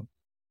a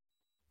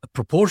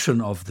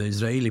proportion of the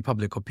Israeli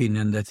public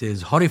opinion that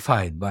is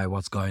horrified by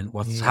what's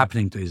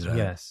happening to Israel.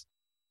 Yes.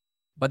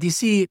 But you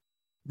see,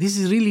 this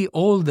is really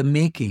all the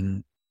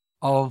making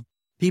of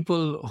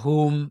people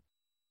whom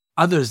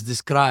others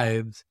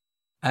described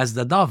as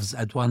the doves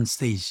at one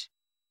stage.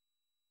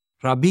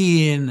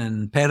 Rabin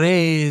and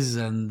Perez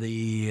and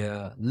the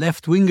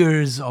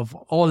left-wingers of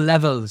all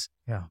levels,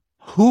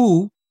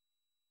 who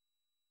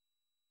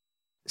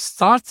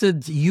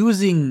started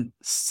using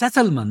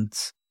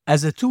settlement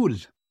as a tool.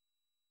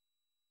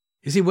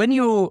 You see,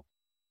 because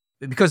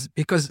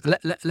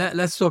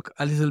let's talk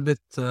a little bit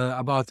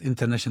about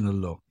international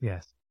law.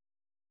 Yes.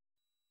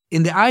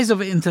 In the eyes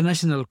of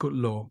international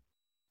law,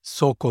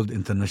 so-called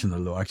international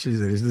law, actually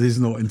there is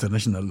no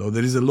international law.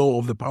 There is a law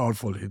of the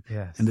powerful in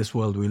this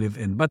world we live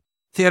in. But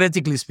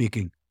theoretically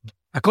speaking,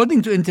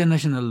 according to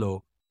international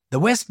law, the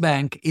West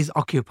Bank is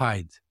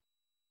occupied.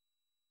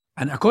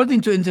 And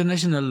according to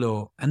international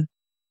law, and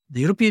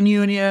the European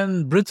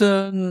Union,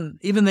 Britain,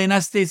 even the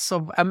United States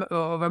of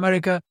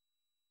America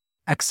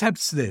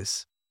accepts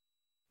this,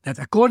 that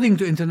according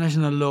to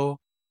international law,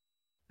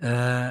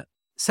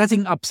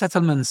 setting up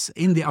settlements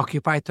in the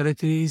occupied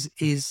territories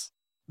is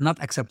not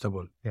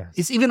acceptable. Yes.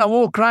 It's even a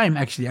war crime,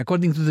 actually,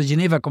 according to the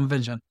Geneva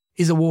Convention,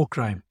 is a war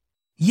crime.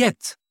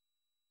 Yet,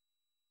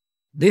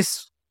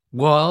 this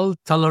world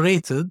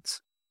tolerated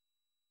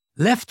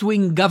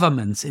left-wing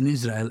governments in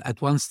Israel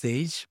at one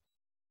stage,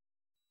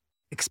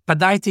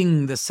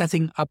 expediting the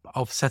setting up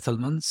of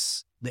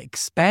settlements, the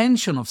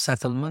expansion of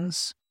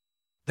settlements,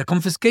 the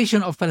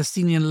confiscation of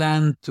Palestinian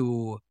land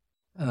to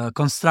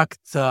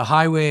construct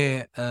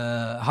highways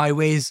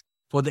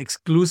for the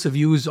exclusive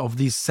use of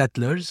these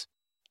settlers.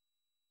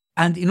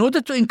 And in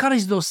order to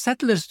encourage those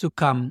settlers to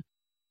come,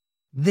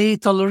 they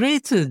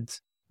tolerated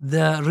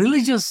the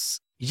religious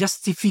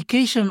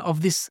justification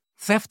of this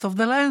theft of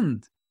the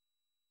land.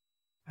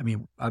 I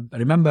mean, I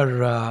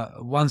remember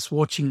once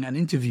watching an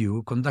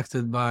interview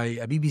conducted by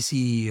a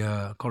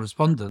BBC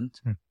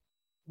correspondent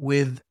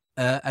with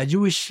a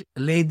Jewish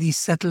lady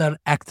settler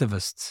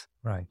activist,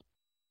 right,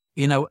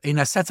 in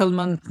a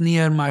settlement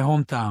near my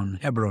hometown,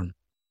 Hebron,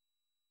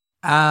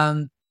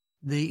 and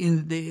the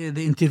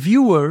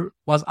interviewer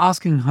was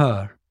asking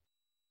her,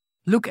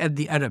 "Look at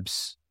the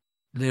Arabs;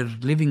 they're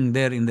living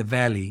there in the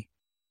valley,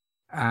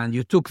 and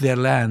you took their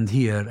land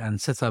here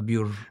and set up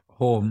your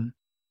home.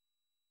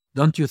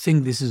 Don't you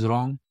think this is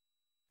wrong?"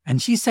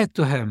 And she said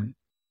to him,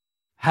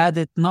 "Had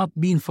it not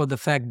been for the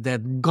fact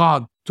that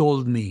God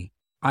told me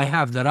I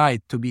have the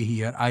right to be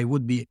here, I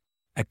would be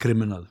a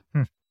criminal."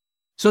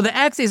 So the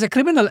act is a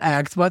criminal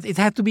act, but it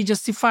had to be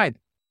justified.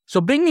 So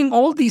bringing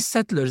all these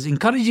settlers,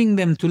 encouraging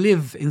them to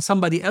live in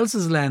somebody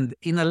else's land,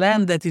 in a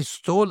land that is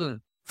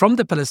stolen from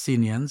the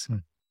Palestinians,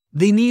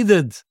 they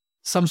needed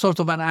some sort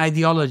of an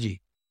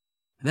ideology.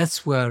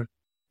 That's where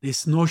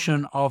this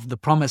notion of the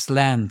promised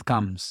land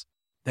comes,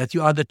 that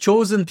you are the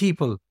chosen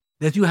people,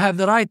 that you have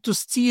the right to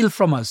steal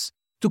from us,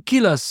 to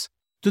kill us,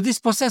 to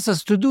dispossess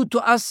us, to do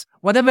to us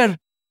whatever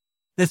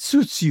that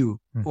suits you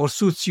or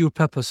suits your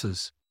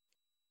purposes.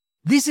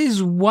 This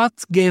is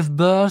what gave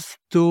birth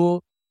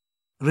to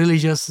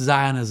religious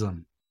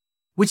Zionism,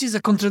 which is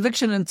a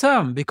contradiction in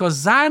term, because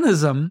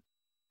Zionism,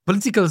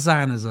 political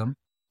Zionism,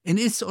 in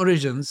its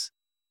origins,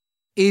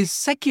 is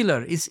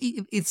secular. It's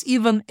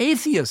even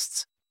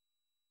atheists.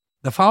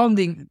 The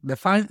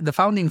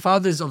founding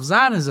fathers of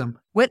Zionism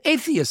were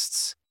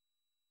atheists.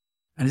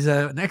 And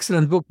there's an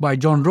excellent book by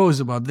John Rose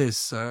about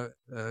this,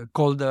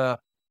 called The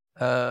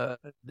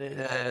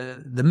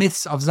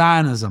Myths of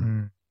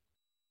Zionism.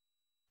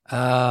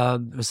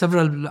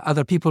 Several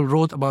other people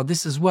wrote about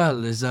this as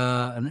well. There's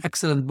an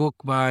excellent book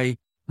by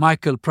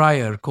Michael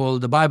Pryor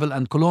called The Bible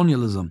and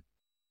Colonialism.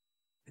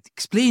 It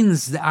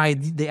explains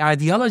the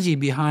ideology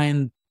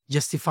behind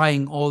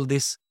justifying all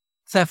this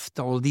theft,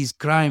 all these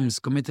crimes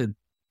committed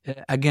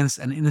against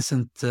an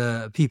innocent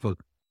people.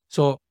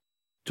 So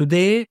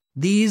today,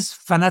 these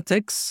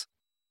fanatics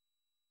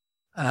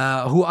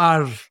who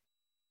are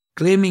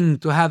claiming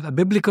to have a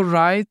biblical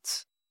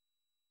right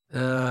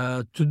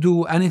to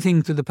do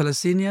anything to the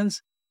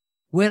Palestinians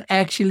were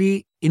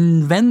actually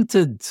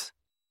invented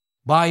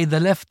by the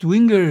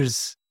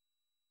left-wingers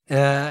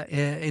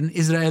in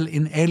Israel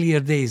in earlier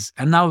days.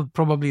 And now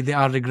probably they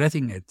are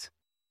regretting it.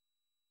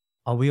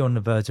 Are we on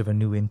the verge of a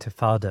new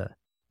intifada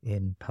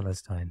in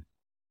Palestine?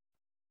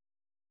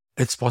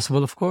 It's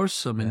possible, of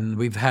course. I mean,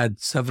 we've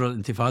had several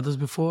intifadas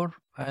before,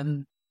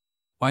 and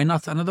why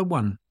not another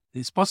one?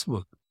 It's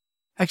possible.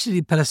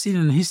 Actually,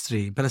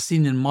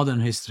 Palestinian modern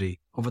history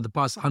over the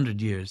past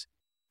 100 years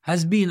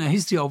has been a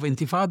history of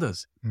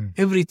intifadas.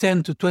 Every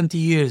 10 to 20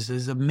 years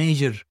is a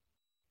major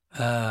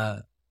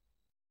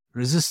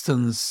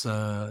resistance,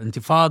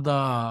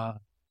 intifada,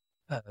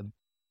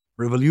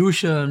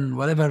 revolution,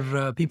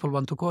 whatever people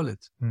want to call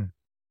it.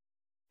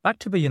 Back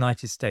to the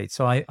United States.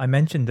 So I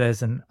mentioned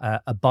there's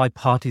a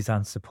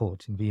bipartisan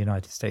support in the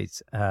United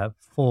States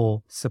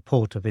for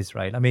support of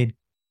Israel. I mean,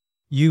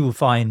 you will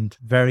find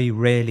very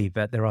rarely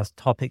that there are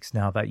topics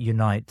now that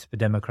unite the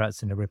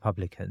Democrats and the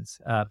Republicans,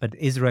 but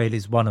Israel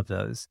is one of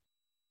those.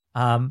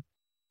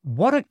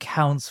 What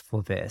accounts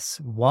for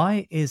this?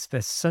 Why is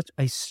there such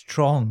a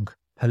strong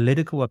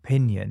political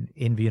opinion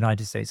in the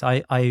United States?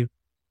 I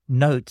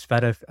note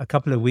that a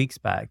couple of weeks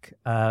back,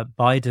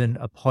 Biden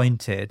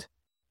appointed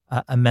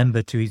a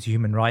member to his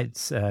Human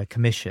Rights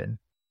Commission.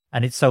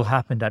 And it so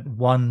happened that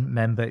one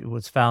member, it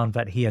was found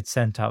that he had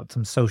sent out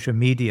some social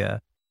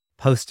media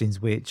postings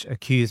which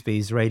accused the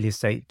Israeli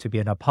state to be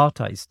an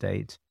apartheid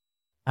state.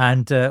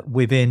 And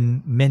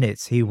within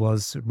minutes, he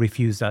was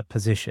refused that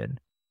position,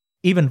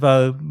 even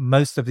though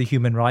most of the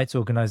human rights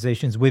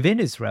organizations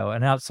within Israel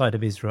and outside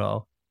of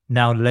Israel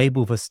now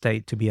label the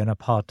state to be an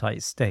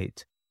apartheid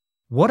state.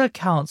 What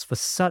accounts for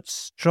such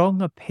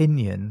strong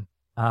opinion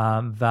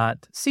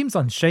that seems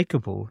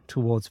unshakable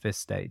towards this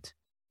state?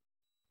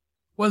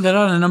 Well, there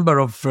are a number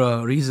of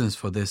reasons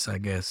for this, I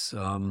guess.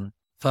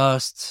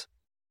 First,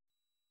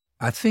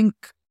 I think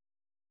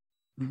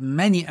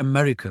many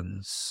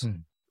Americans,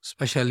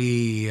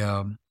 especially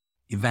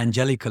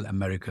evangelical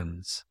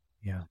Americans,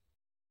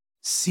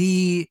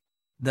 see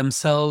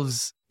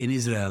themselves in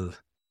Israel,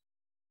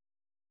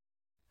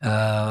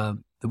 the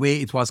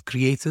way it was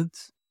created,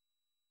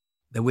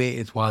 the way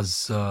it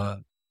was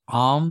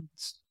armed,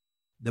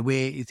 the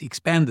way it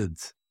expanded.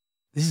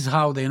 This is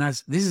how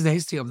this is the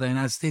history of the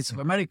United States of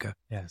America.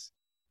 Yes.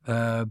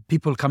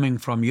 People coming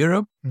from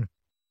Europe,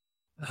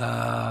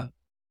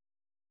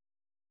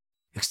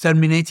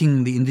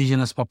 exterminating the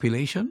indigenous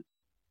population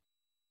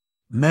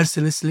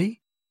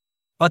mercilessly,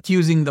 but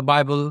using the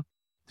Bible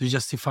to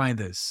justify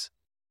this.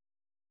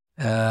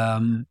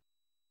 Another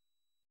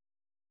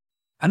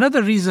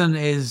reason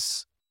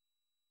is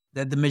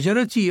that the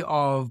majority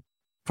of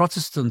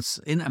Protestants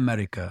in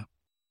America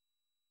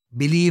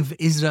believe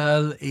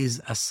Israel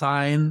is a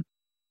sign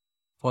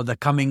for the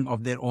coming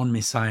of their own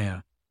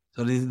Messiah.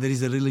 So there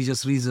is a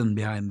religious reason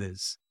behind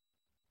this.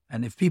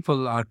 And if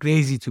people are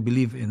crazy to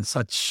believe in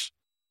such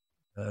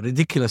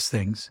ridiculous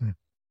things,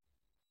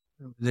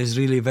 there's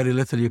really very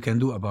little you can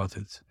do about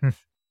it.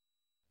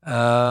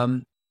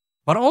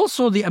 But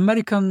also the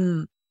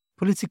American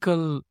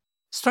political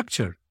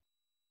structure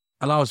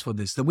allows for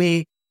this. The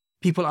way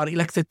people are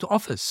elected to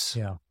office.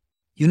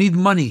 You need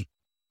money.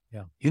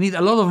 You need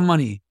a lot of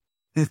money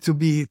to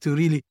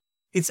really,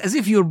 it's as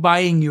if you're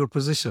buying your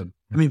position.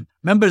 I mean,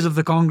 members of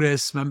the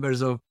Congress,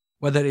 members of,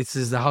 whether it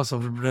is the House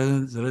of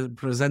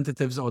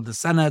Representatives or the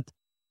Senate,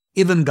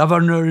 even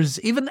governors,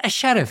 even a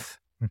sheriff.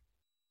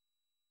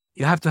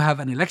 You have to have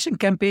an election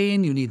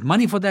campaign. You need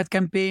money for that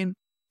campaign.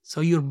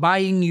 So you're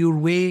buying your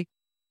way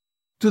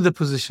to the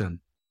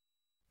position.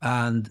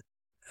 And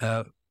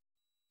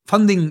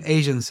funding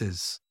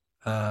agencies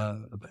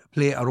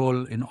play a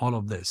role in all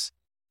of this.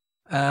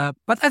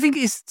 But I think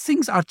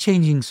things are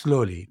changing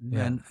slowly,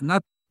 and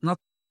not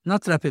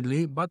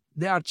rapidly, but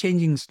they are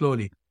changing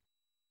slowly.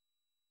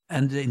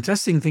 And the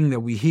interesting thing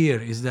that we hear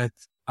is that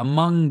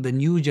among the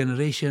new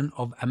generation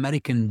of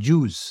American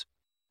Jews,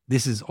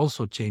 this is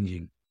also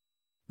changing.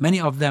 Many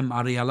of them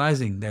are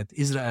realizing that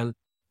Israel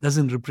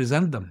doesn't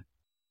represent them.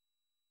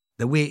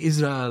 The way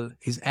Israel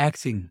is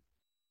acting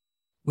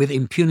with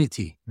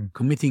impunity,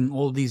 committing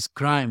all these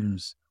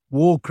crimes,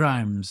 war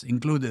crimes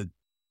included,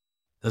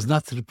 does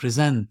not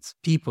represent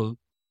people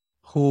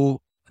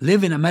who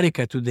live in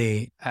America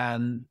today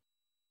and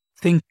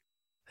think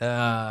in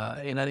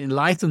an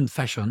enlightened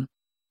fashion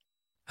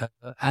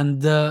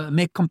and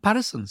make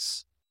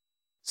comparisons.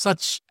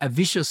 Such a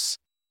vicious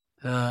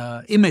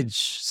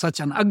image, such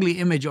an ugly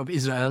image of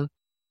Israel,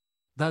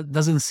 that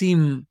doesn't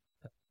seem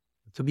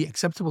to be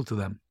acceptable to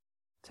them.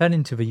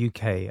 Turning to the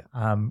UK,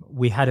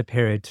 we had a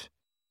period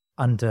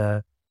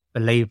under the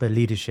Labour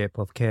leadership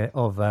of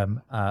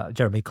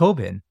Jeremy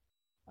Corbyn,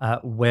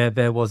 where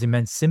there was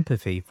immense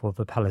sympathy for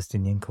the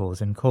Palestinian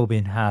cause, and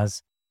Corbyn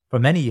has, for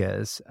many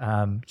years,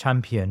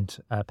 championed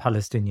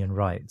Palestinian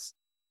rights.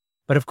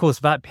 But of course,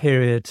 that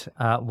period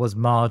was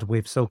marred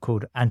with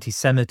so-called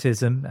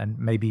anti-Semitism, and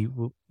maybe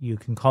you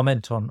can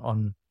comment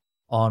on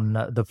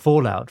the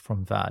fallout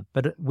from that.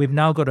 But we've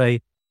now got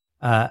a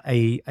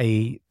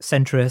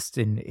centrist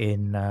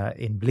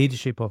in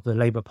leadership of the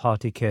Labour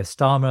Party, Keir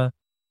Starmer,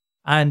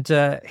 and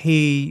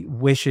he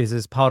wishes,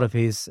 as part of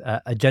his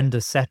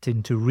agenda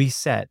setting, to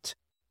reset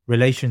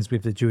relations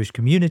with the Jewish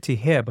community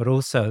here, but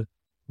also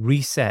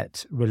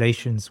reset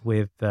relations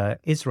with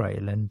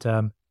Israel.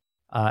 And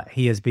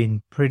he has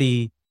been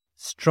pretty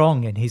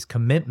strong in his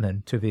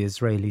commitment to the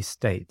Israeli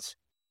state.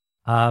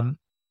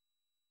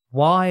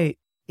 Why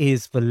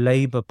is the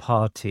Labour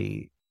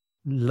Party,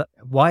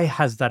 why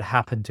has that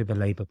happened to the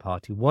Labour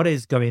Party? What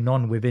is going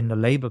on within the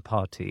Labour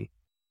Party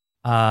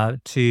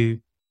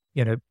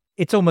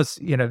it's almost,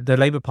 the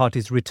Labour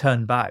Party's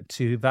returned back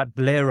to that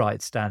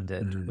Blairite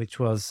standard, which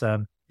was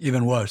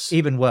even worse.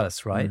 Even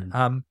worse, right?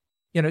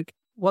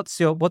 What's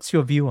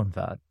your view on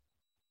that?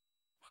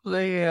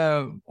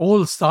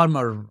 All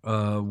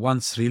Starmer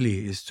wants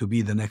really is to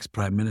be the next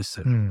prime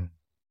minister,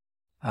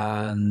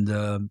 and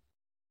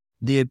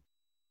the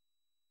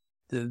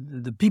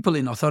people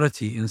in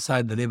authority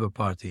inside the Labour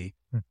Party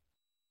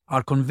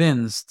are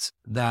convinced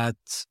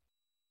that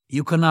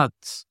you cannot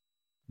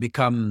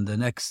become the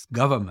next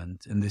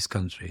government in this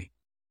country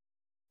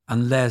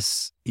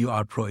unless you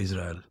are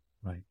pro-Israel.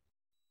 Right.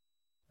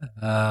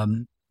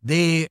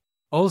 They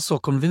also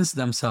convinced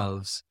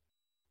themselves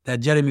that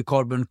Jeremy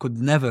Corbyn could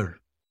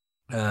never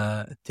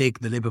take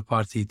the Labour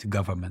Party to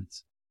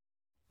government.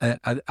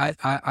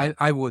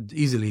 I would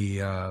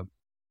easily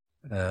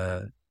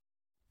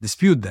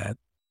dispute that,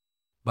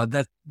 but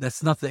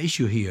that's not the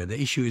issue here. The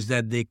issue is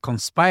that they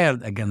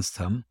conspired against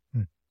him.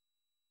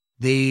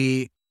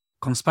 They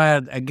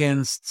conspired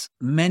against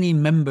many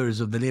members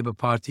of the Labour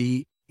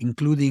Party,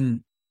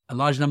 including a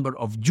large number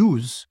of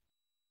Jews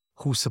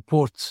who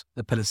support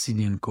the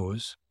Palestinian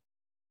cause,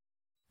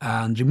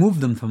 and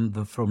removed them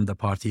from the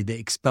party. They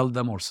expelled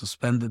them or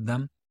suspended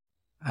them.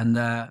 And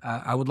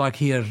I would like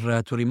here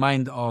to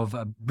remind of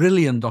a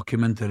brilliant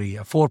documentary,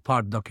 a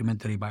 4-part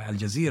documentary by Al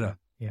Jazeera,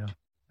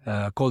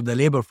 called The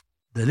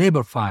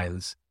Labour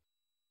Files,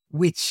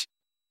 which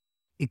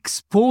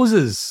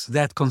exposes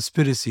that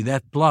conspiracy,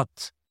 that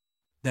plot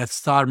that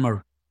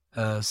Starmer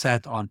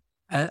sat on.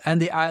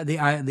 And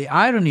the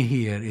irony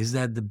here is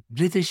that the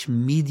British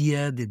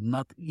media did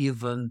not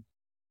even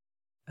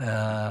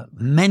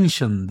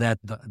mention that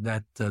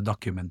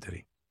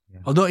documentary,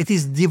 although it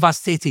is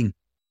devastating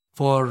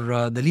for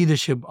the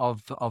leadership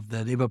of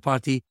the Labour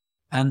Party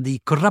and the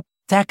corrupt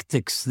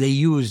tactics they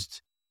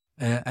used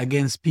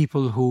against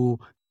people who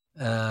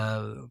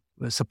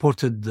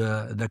supported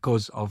the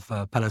cause of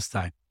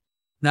Palestine.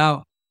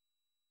 Now,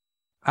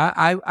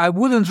 I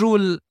wouldn't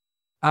rule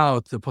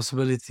out the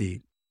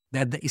possibility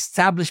that the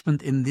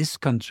establishment in this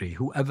country,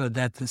 whoever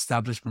that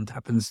establishment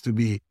happens to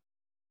be,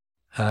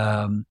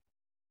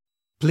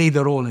 played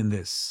a role in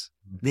this.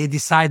 They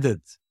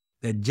decided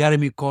that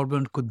Jeremy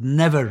Corbyn could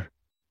never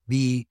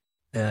be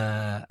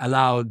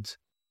allowed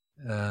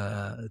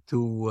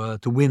to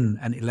win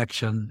an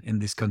election in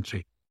this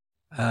country.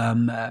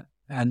 And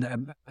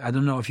I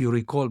don't know if you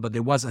recall, but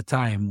there was a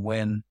time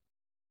when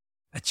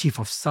a chief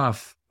of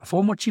staff, a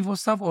former chief of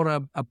staff or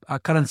a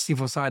current chief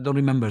of staff, I don't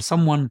remember,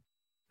 someone,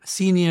 a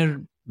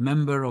senior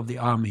member of the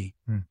army,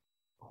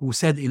 who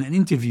said in an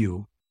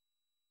interview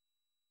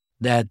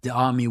that the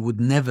army would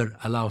never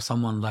allow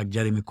someone like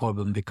Jeremy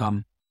Corbyn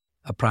become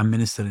a prime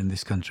minister in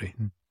this country.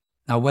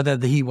 Now, whether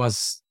he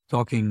was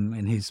talking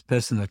in his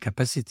personal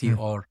capacity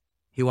or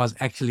he was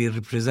actually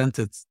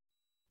represented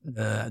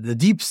the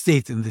deep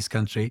state in this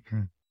country,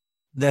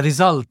 the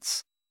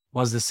result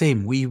was the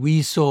same.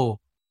 We saw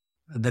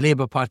the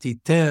Labour Party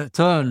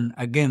turn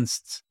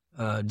against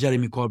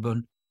Jeremy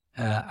Corbyn,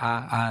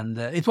 and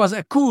it was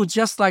a coup,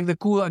 just like the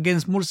coup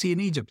against Morsi in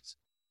Egypt,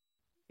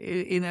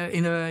 in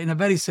a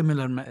very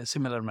similar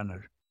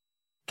manner.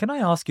 can I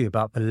ask you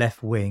about the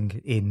left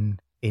wing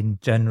in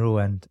general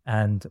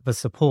and the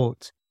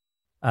support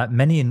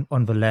many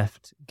on the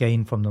left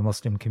gain from the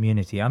Muslim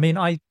community? I mean,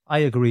 I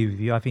agree with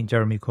you. I think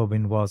Jeremy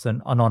Corbyn was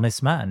an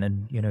honest man,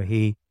 and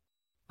he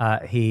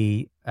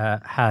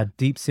had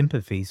deep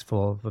sympathies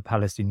for the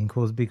Palestinian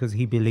cause because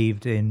he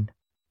believed in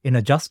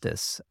a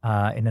justice,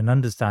 in an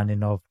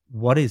understanding of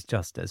what is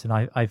justice, and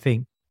I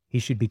think he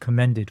should be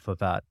commended for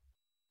that.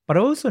 But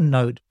I also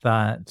note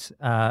that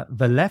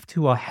the left,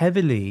 who are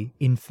heavily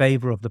in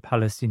favor of the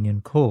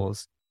Palestinian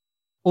cause,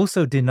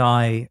 also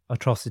deny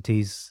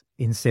atrocities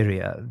in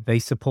Syria. They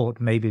support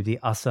maybe the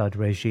Assad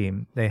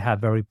regime. They have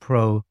very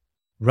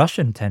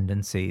pro-Russian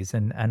tendencies.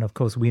 And of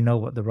course, we know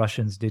what the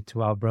Russians did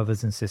to our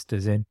brothers and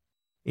sisters in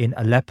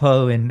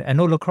Aleppo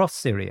and all across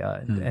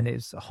Syria. And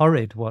it's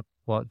horrid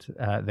what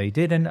they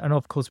did. And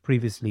of course,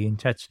 previously in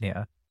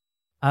Chechnya.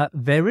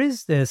 There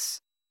is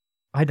this,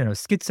 I don't know,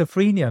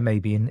 schizophrenia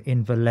maybe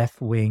in the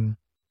left-wing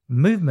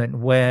movement,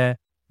 where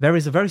there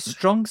is a very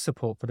strong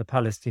support for the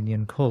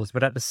Palestinian cause,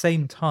 but at the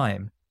same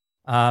time,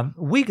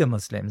 Uyghur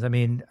Muslims, I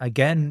mean,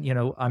 again,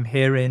 I'm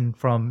hearing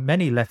from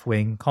many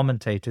left-wing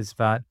commentators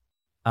that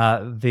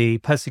the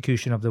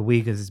persecution of the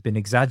Uyghurs has been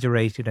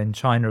exaggerated and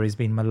China has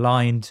been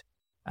maligned,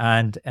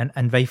 and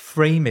they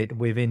frame it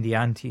within the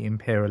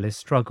anti-imperialist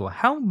struggle.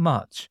 How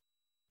much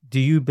do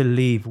you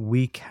believe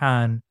we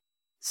can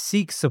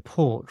seek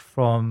support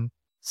from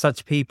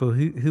such people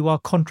who are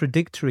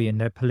contradictory in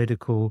their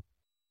political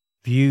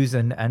views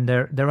and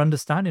their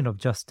understanding of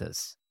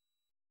justice?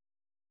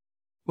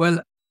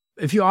 Well,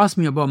 if you ask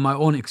me about my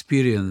own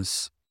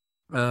experience,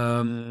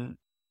 I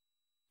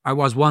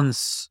was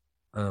once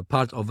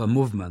part of a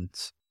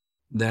movement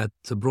that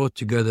brought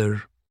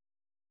together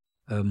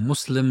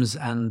Muslims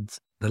and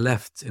the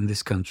left in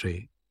this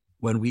country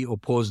when we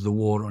opposed the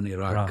war on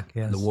Iraq,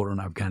 yes. and the war on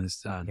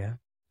Afghanistan. Yeah.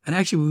 And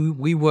actually,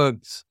 we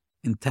worked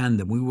in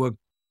tandem. We worked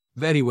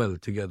very well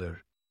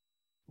together.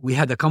 We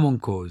had a common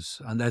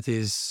cause, and that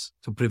is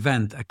to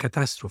prevent a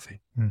catastrophe.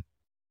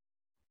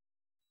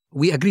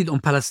 We agreed on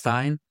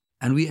Palestine,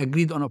 and we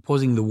agreed on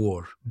opposing the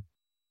war.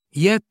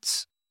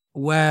 Yet,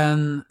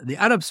 when the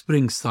Arab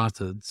Spring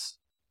started,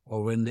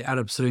 or when the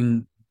Arab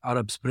Spring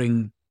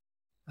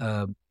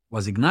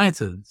was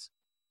ignited,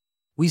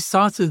 we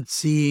started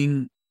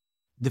seeing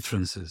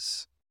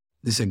differences,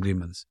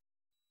 disagreements.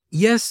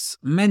 Yes,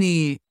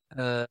 many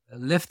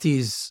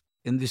lefties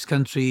in this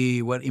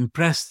country were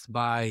impressed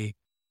by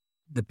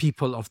the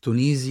people of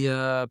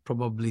Tunisia,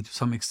 probably to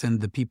some extent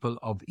the people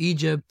of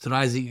Egypt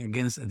rising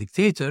against a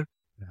dictator.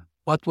 Yeah.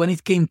 But when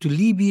it came to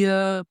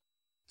Libya,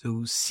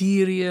 to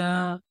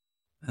Syria,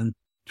 and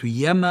to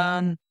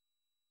Yemen,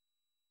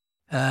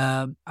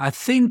 I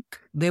think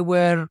they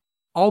were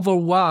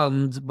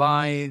overwhelmed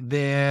by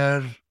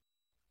their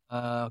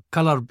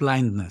color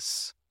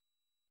blindness.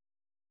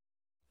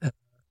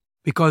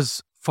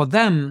 Because for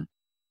them,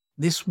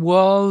 this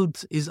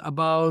world is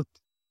about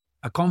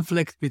a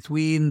conflict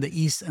between the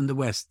East and the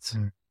West.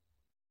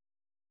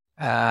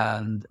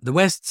 And the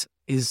West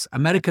is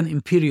American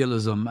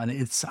imperialism and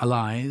its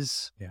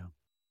allies. Yeah.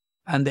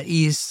 And the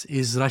East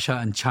is Russia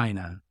and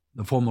China,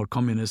 the former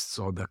communists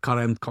or the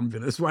current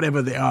communists,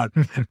 whatever they are,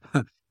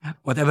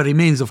 whatever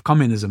remains of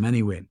communism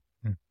anyway.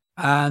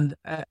 And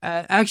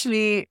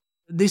actually,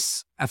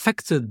 this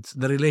affected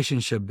the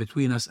relationship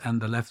between us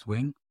and the left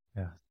wing.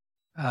 Yeah.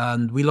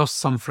 And we lost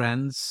some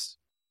friends.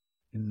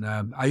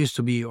 I used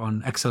to be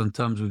on excellent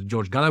terms with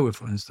George Galloway,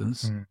 for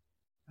instance.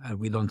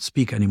 We don't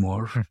speak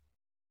anymore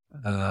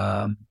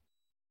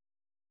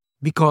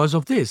because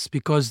of this,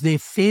 because they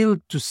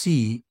failed to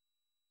see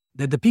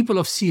that the people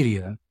of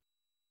Syria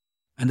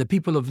and the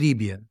people of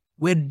Libya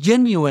were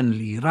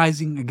genuinely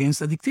rising against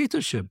a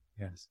dictatorship.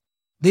 Yes.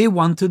 They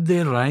wanted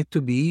their right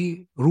to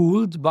be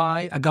ruled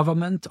by a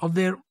government of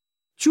their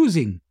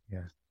choosing.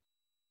 Yes.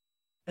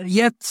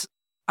 Yet,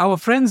 our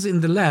friends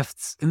in the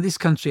left in this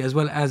country, as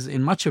well as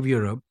in much of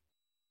Europe,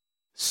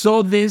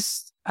 saw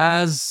this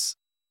as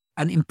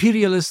an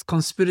imperialist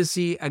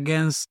conspiracy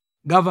against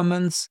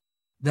governments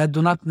that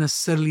do not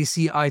necessarily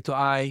see eye to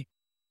eye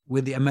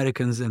with the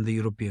Americans and the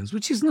Europeans,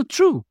 which is not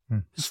true.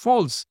 It's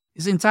false.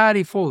 It's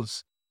entirely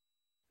false.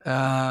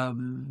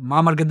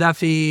 Muammar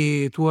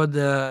Gaddafi, toward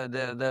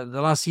the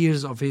last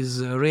years of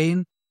his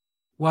reign,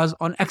 was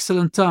on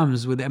excellent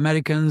terms with the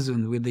Americans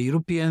and with the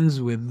Europeans,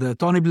 with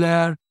Tony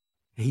Blair.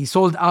 He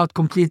sold out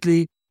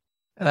completely.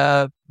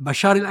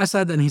 Bashar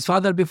al-Assad and his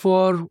father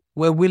before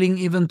were willing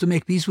even to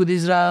make peace with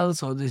Israel.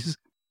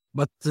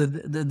 But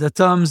the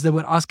terms they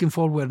were asking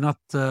for were not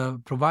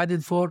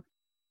provided for.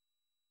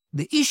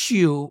 The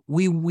issue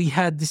we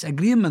had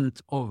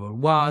disagreement over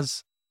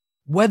was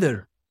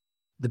whether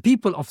the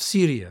people of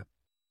Syria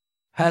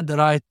had the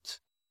right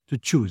to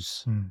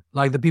choose,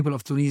 like the people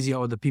of Tunisia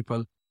or the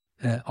people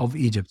of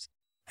Egypt.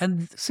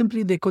 And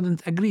simply they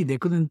couldn't agree. They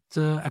couldn't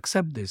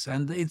accept this.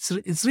 And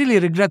it's really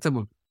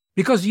regrettable,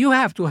 because you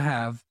have to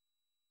have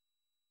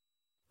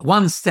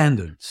one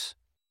standard,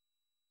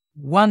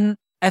 one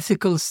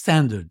ethical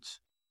standard.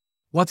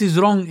 What is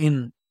wrong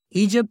in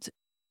Egypt,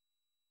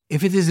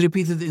 if it is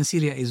repeated in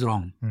Syria, is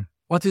wrong.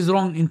 what is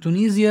wrong in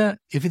Tunisia,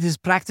 if it is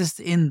practiced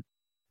in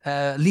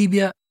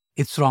Libya,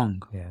 it's wrong.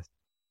 Yes.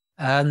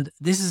 And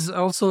this is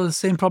also the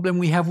same problem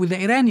we have with the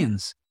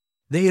Iranians.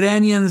 The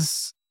Iranians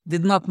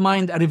did not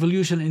mind a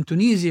revolution in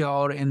Tunisia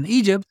or in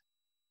Egypt,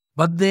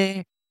 but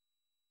they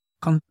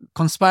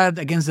conspired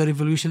against the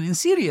revolution in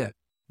Syria.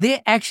 They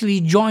actually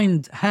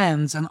joined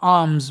hands and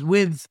arms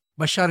with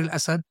Bashar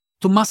al-Assad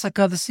to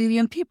massacre the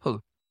Syrian people.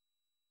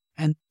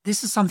 And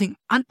this is something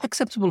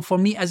unacceptable for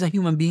me as a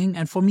human being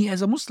and for me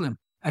as a Muslim.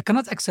 I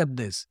cannot accept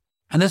this.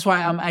 And that's why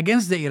I'm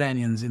against the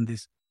Iranians in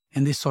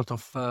this sort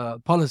of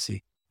policy.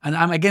 And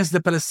I'm against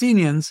the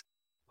Palestinians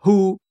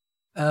who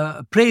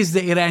praise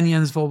the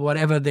Iranians for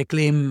whatever they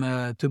claim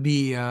to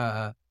be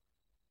a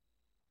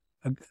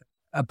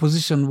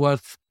position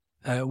worth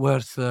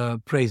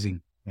praising.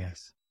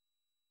 Yes.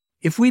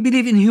 If we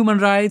believe in human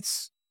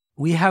rights,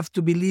 we have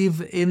to believe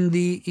in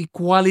the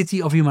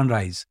equality of human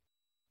rights.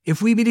 If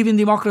we believe in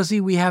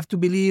democracy, we have to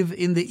believe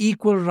in the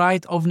equal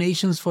right of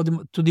nations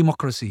to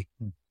democracy.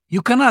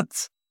 You cannot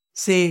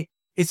say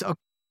it's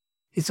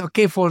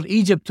okay for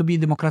Egypt to be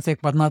democratic,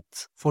 but not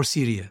for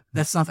Syria.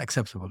 That's not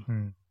acceptable.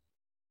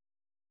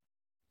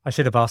 I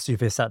should have asked you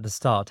this at the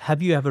start. Have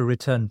you ever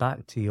returned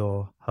back to your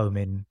home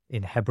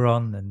in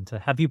Hebron, and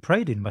have you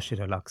prayed in Masjid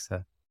al-Aqsa,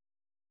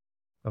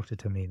 Dr.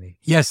 Tamimi?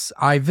 Yes,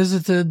 I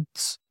visited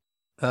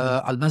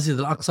Al-Masjid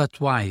al-Aqsa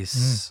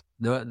twice.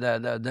 Well,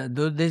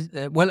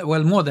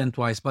 more than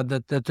twice, but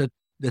the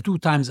two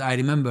times I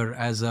remember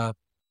as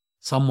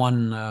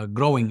someone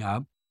growing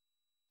up.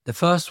 The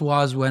first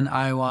was when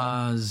I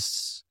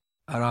was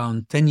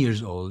around 10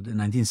 years old in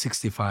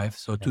 1965,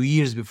 so 2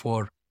 years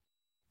before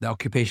the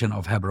occupation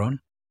of Hebron.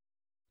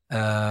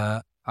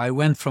 I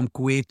went from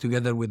Kuwait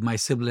together with my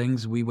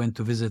siblings. We went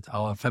to visit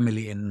our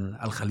family in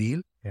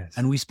Al-Khalil,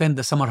 and we spent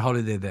the summer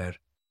holiday there.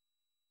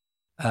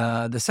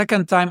 The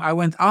second time I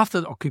went after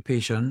the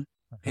occupation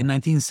in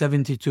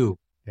 1972.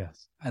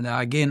 Yes. And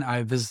again,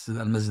 I visited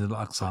Al-Masjid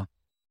al-Aqsa.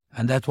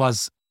 And that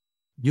was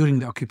during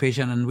the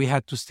occupation, and we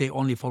had to stay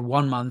only for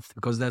 1 month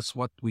because that's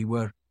what we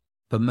were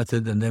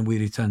permitted, and then we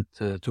returned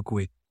to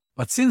Kuwait.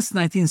 But since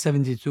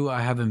 1972,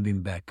 I haven't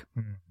been back.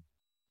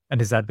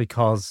 And is that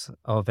because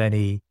of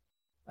any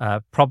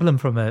problem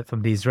from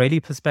the Israeli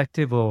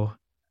perspective, or?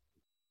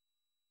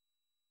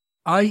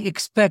 I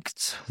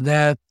expect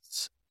that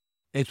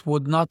it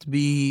would not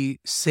be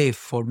safe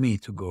for me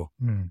to go.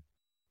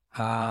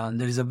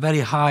 There is a very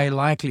high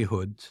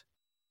likelihood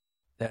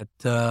that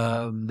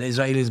the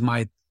Israelis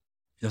might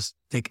just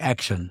take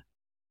action.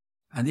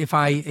 And if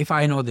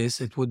I know this,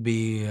 it would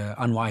be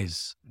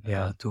unwise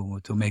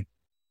to make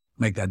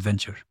that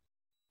venture.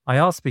 I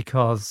ask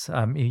because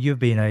you've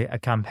been a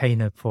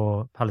campaigner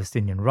for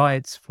Palestinian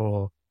rights,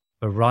 for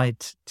the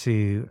right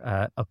to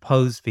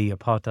oppose the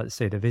apartheid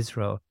state of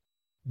Israel.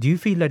 Do you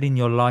feel that in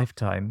your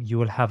lifetime you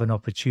will have an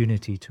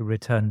opportunity to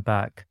return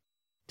back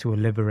to a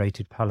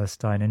liberated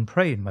Palestine and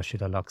pray in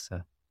Masjid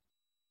al-Aqsa?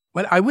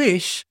 Well, I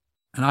wish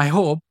and I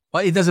hope,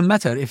 but it doesn't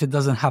matter if it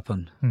doesn't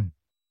happen.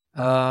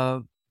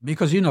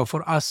 Because,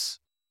 for us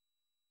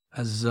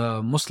as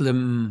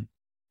Muslim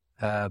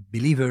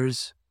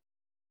believers,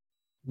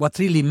 what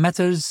really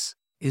matters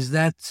is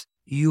that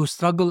you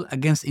struggle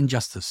against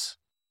injustice.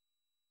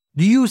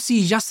 Do you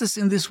see justice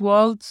in this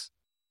world?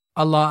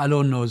 Allah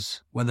alone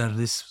knows whether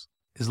this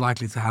is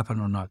likely to happen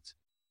or not.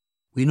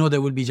 We know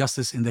there will be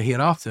justice in the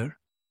hereafter,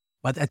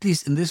 but at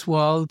least in this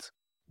world,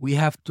 we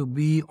have to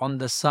be on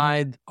the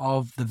side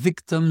of the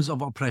victims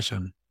of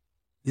oppression.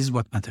 This is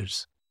what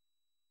matters.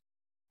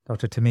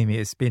 Dr. Tamimi,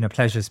 it's been a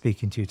pleasure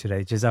speaking to you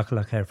today.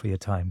 Jazakallah khair for your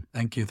time.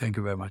 Thank you. Thank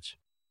you very much.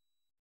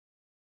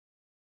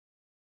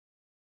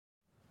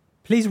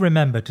 Please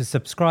remember to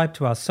subscribe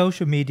to our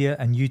social media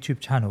and YouTube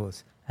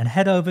channels, and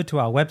head over to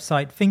our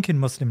website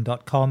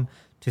thinkingmuslim.com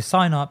to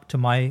sign up to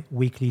my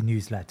weekly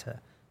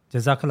newsletter.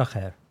 Jazakallah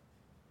khair.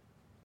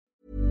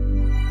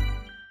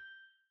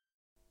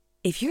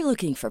 If you're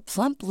looking for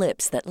plump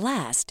lips that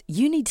last,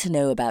 you need to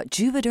know about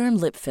Juvederm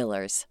lip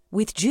fillers.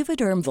 With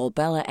Juvederm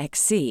Volbella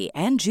XC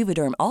and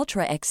Juvederm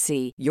Ultra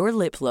XC, your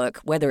lip look,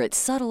 whether it's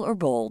subtle or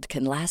bold,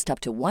 can last up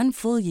to 1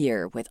 full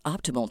year with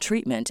optimal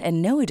treatment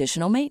and no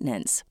additional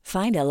maintenance.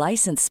 Find a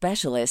licensed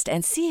specialist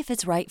and see if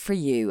it's right for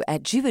you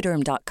at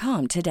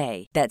Juvederm.com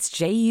today. That's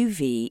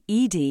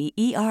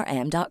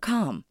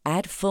JUVEDERM.com.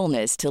 Add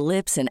fullness to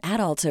lips in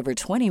adults over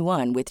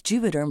 21 with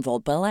Juvederm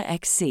Volbella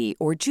XC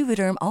or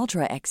Juvederm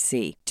Ultra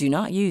XC. Do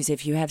not use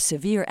if you have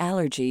severe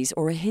allergies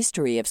or a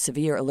history of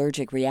severe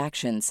allergic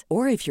reactions,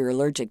 or if you're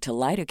allergic to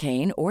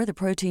lidocaine or the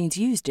proteins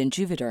used in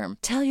Juvederm.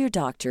 Tell your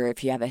doctor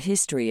if you have a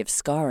history of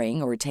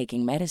scarring or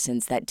taking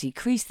medicines that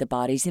decrease the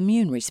body's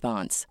immune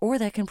response or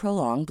that can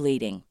prolong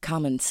bleeding.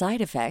 Common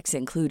side effects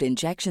include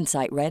injection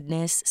site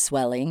redness,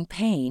 swelling,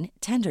 pain,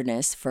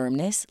 tenderness,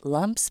 firmness,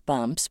 lumps,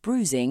 bumps,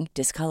 bruising,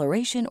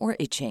 discoloration, or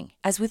itching.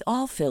 As with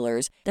all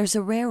fillers, there's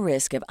a rare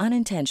risk of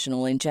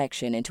unintentional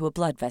injection into a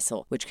blood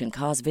vessel, which can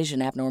cause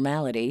vision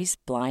abnormalities,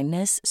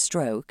 blindness,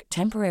 stroke,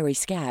 temporary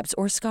scabs,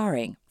 or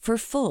scarring. For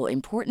full,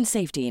 important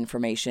safety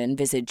information,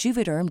 visit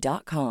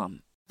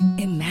Juvederm.com.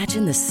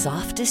 Imagine the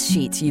softest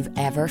sheets you've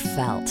ever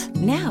felt.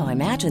 Now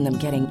imagine them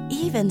getting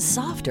even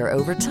softer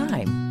over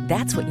time.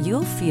 That's what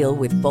you'll feel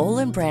with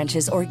Boll &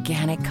 Branch's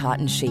organic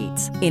cotton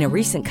sheets. In a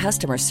recent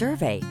customer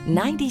survey,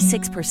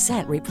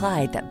 96%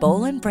 replied that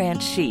Boll &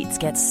 Branch sheets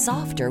get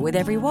softer with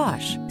every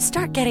wash.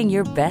 Start getting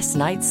your best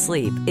night's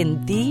sleep in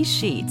these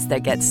sheets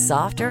that get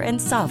softer and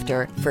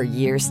softer for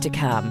years to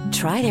come.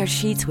 Try their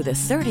sheets with a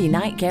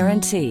 30-night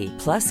guarantee.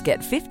 Plus, get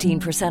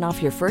 15%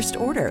 off your first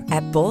order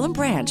at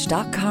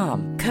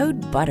bollandbranch.com.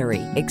 Code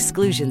BUTTERY.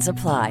 Exclusions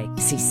apply.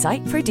 See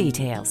site for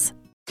details.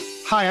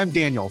 Hi, I'm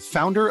Daniel,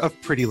 founder of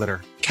Pretty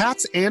Litter.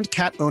 Cats and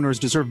cat owners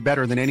deserve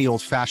better than any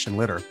old-fashioned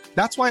litter.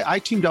 That's why I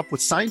teamed up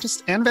with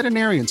scientists and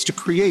veterinarians to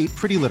create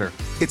Pretty Litter.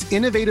 Its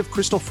innovative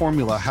crystal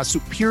formula has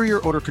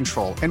superior odor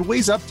control and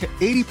weighs up to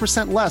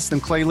 80% less than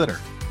clay litter.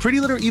 Pretty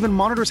Litter even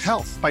monitors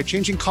health by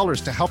changing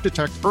colors to help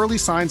detect early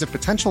signs of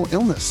potential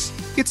illness.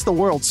 It's the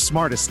world's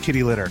smartest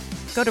kitty litter.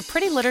 Go to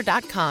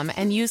prettylitter.com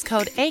and use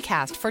code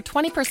ACAST for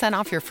 20%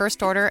 off your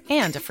first order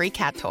and a free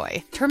cat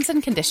toy. Terms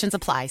and conditions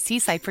apply. See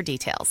site for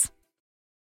details.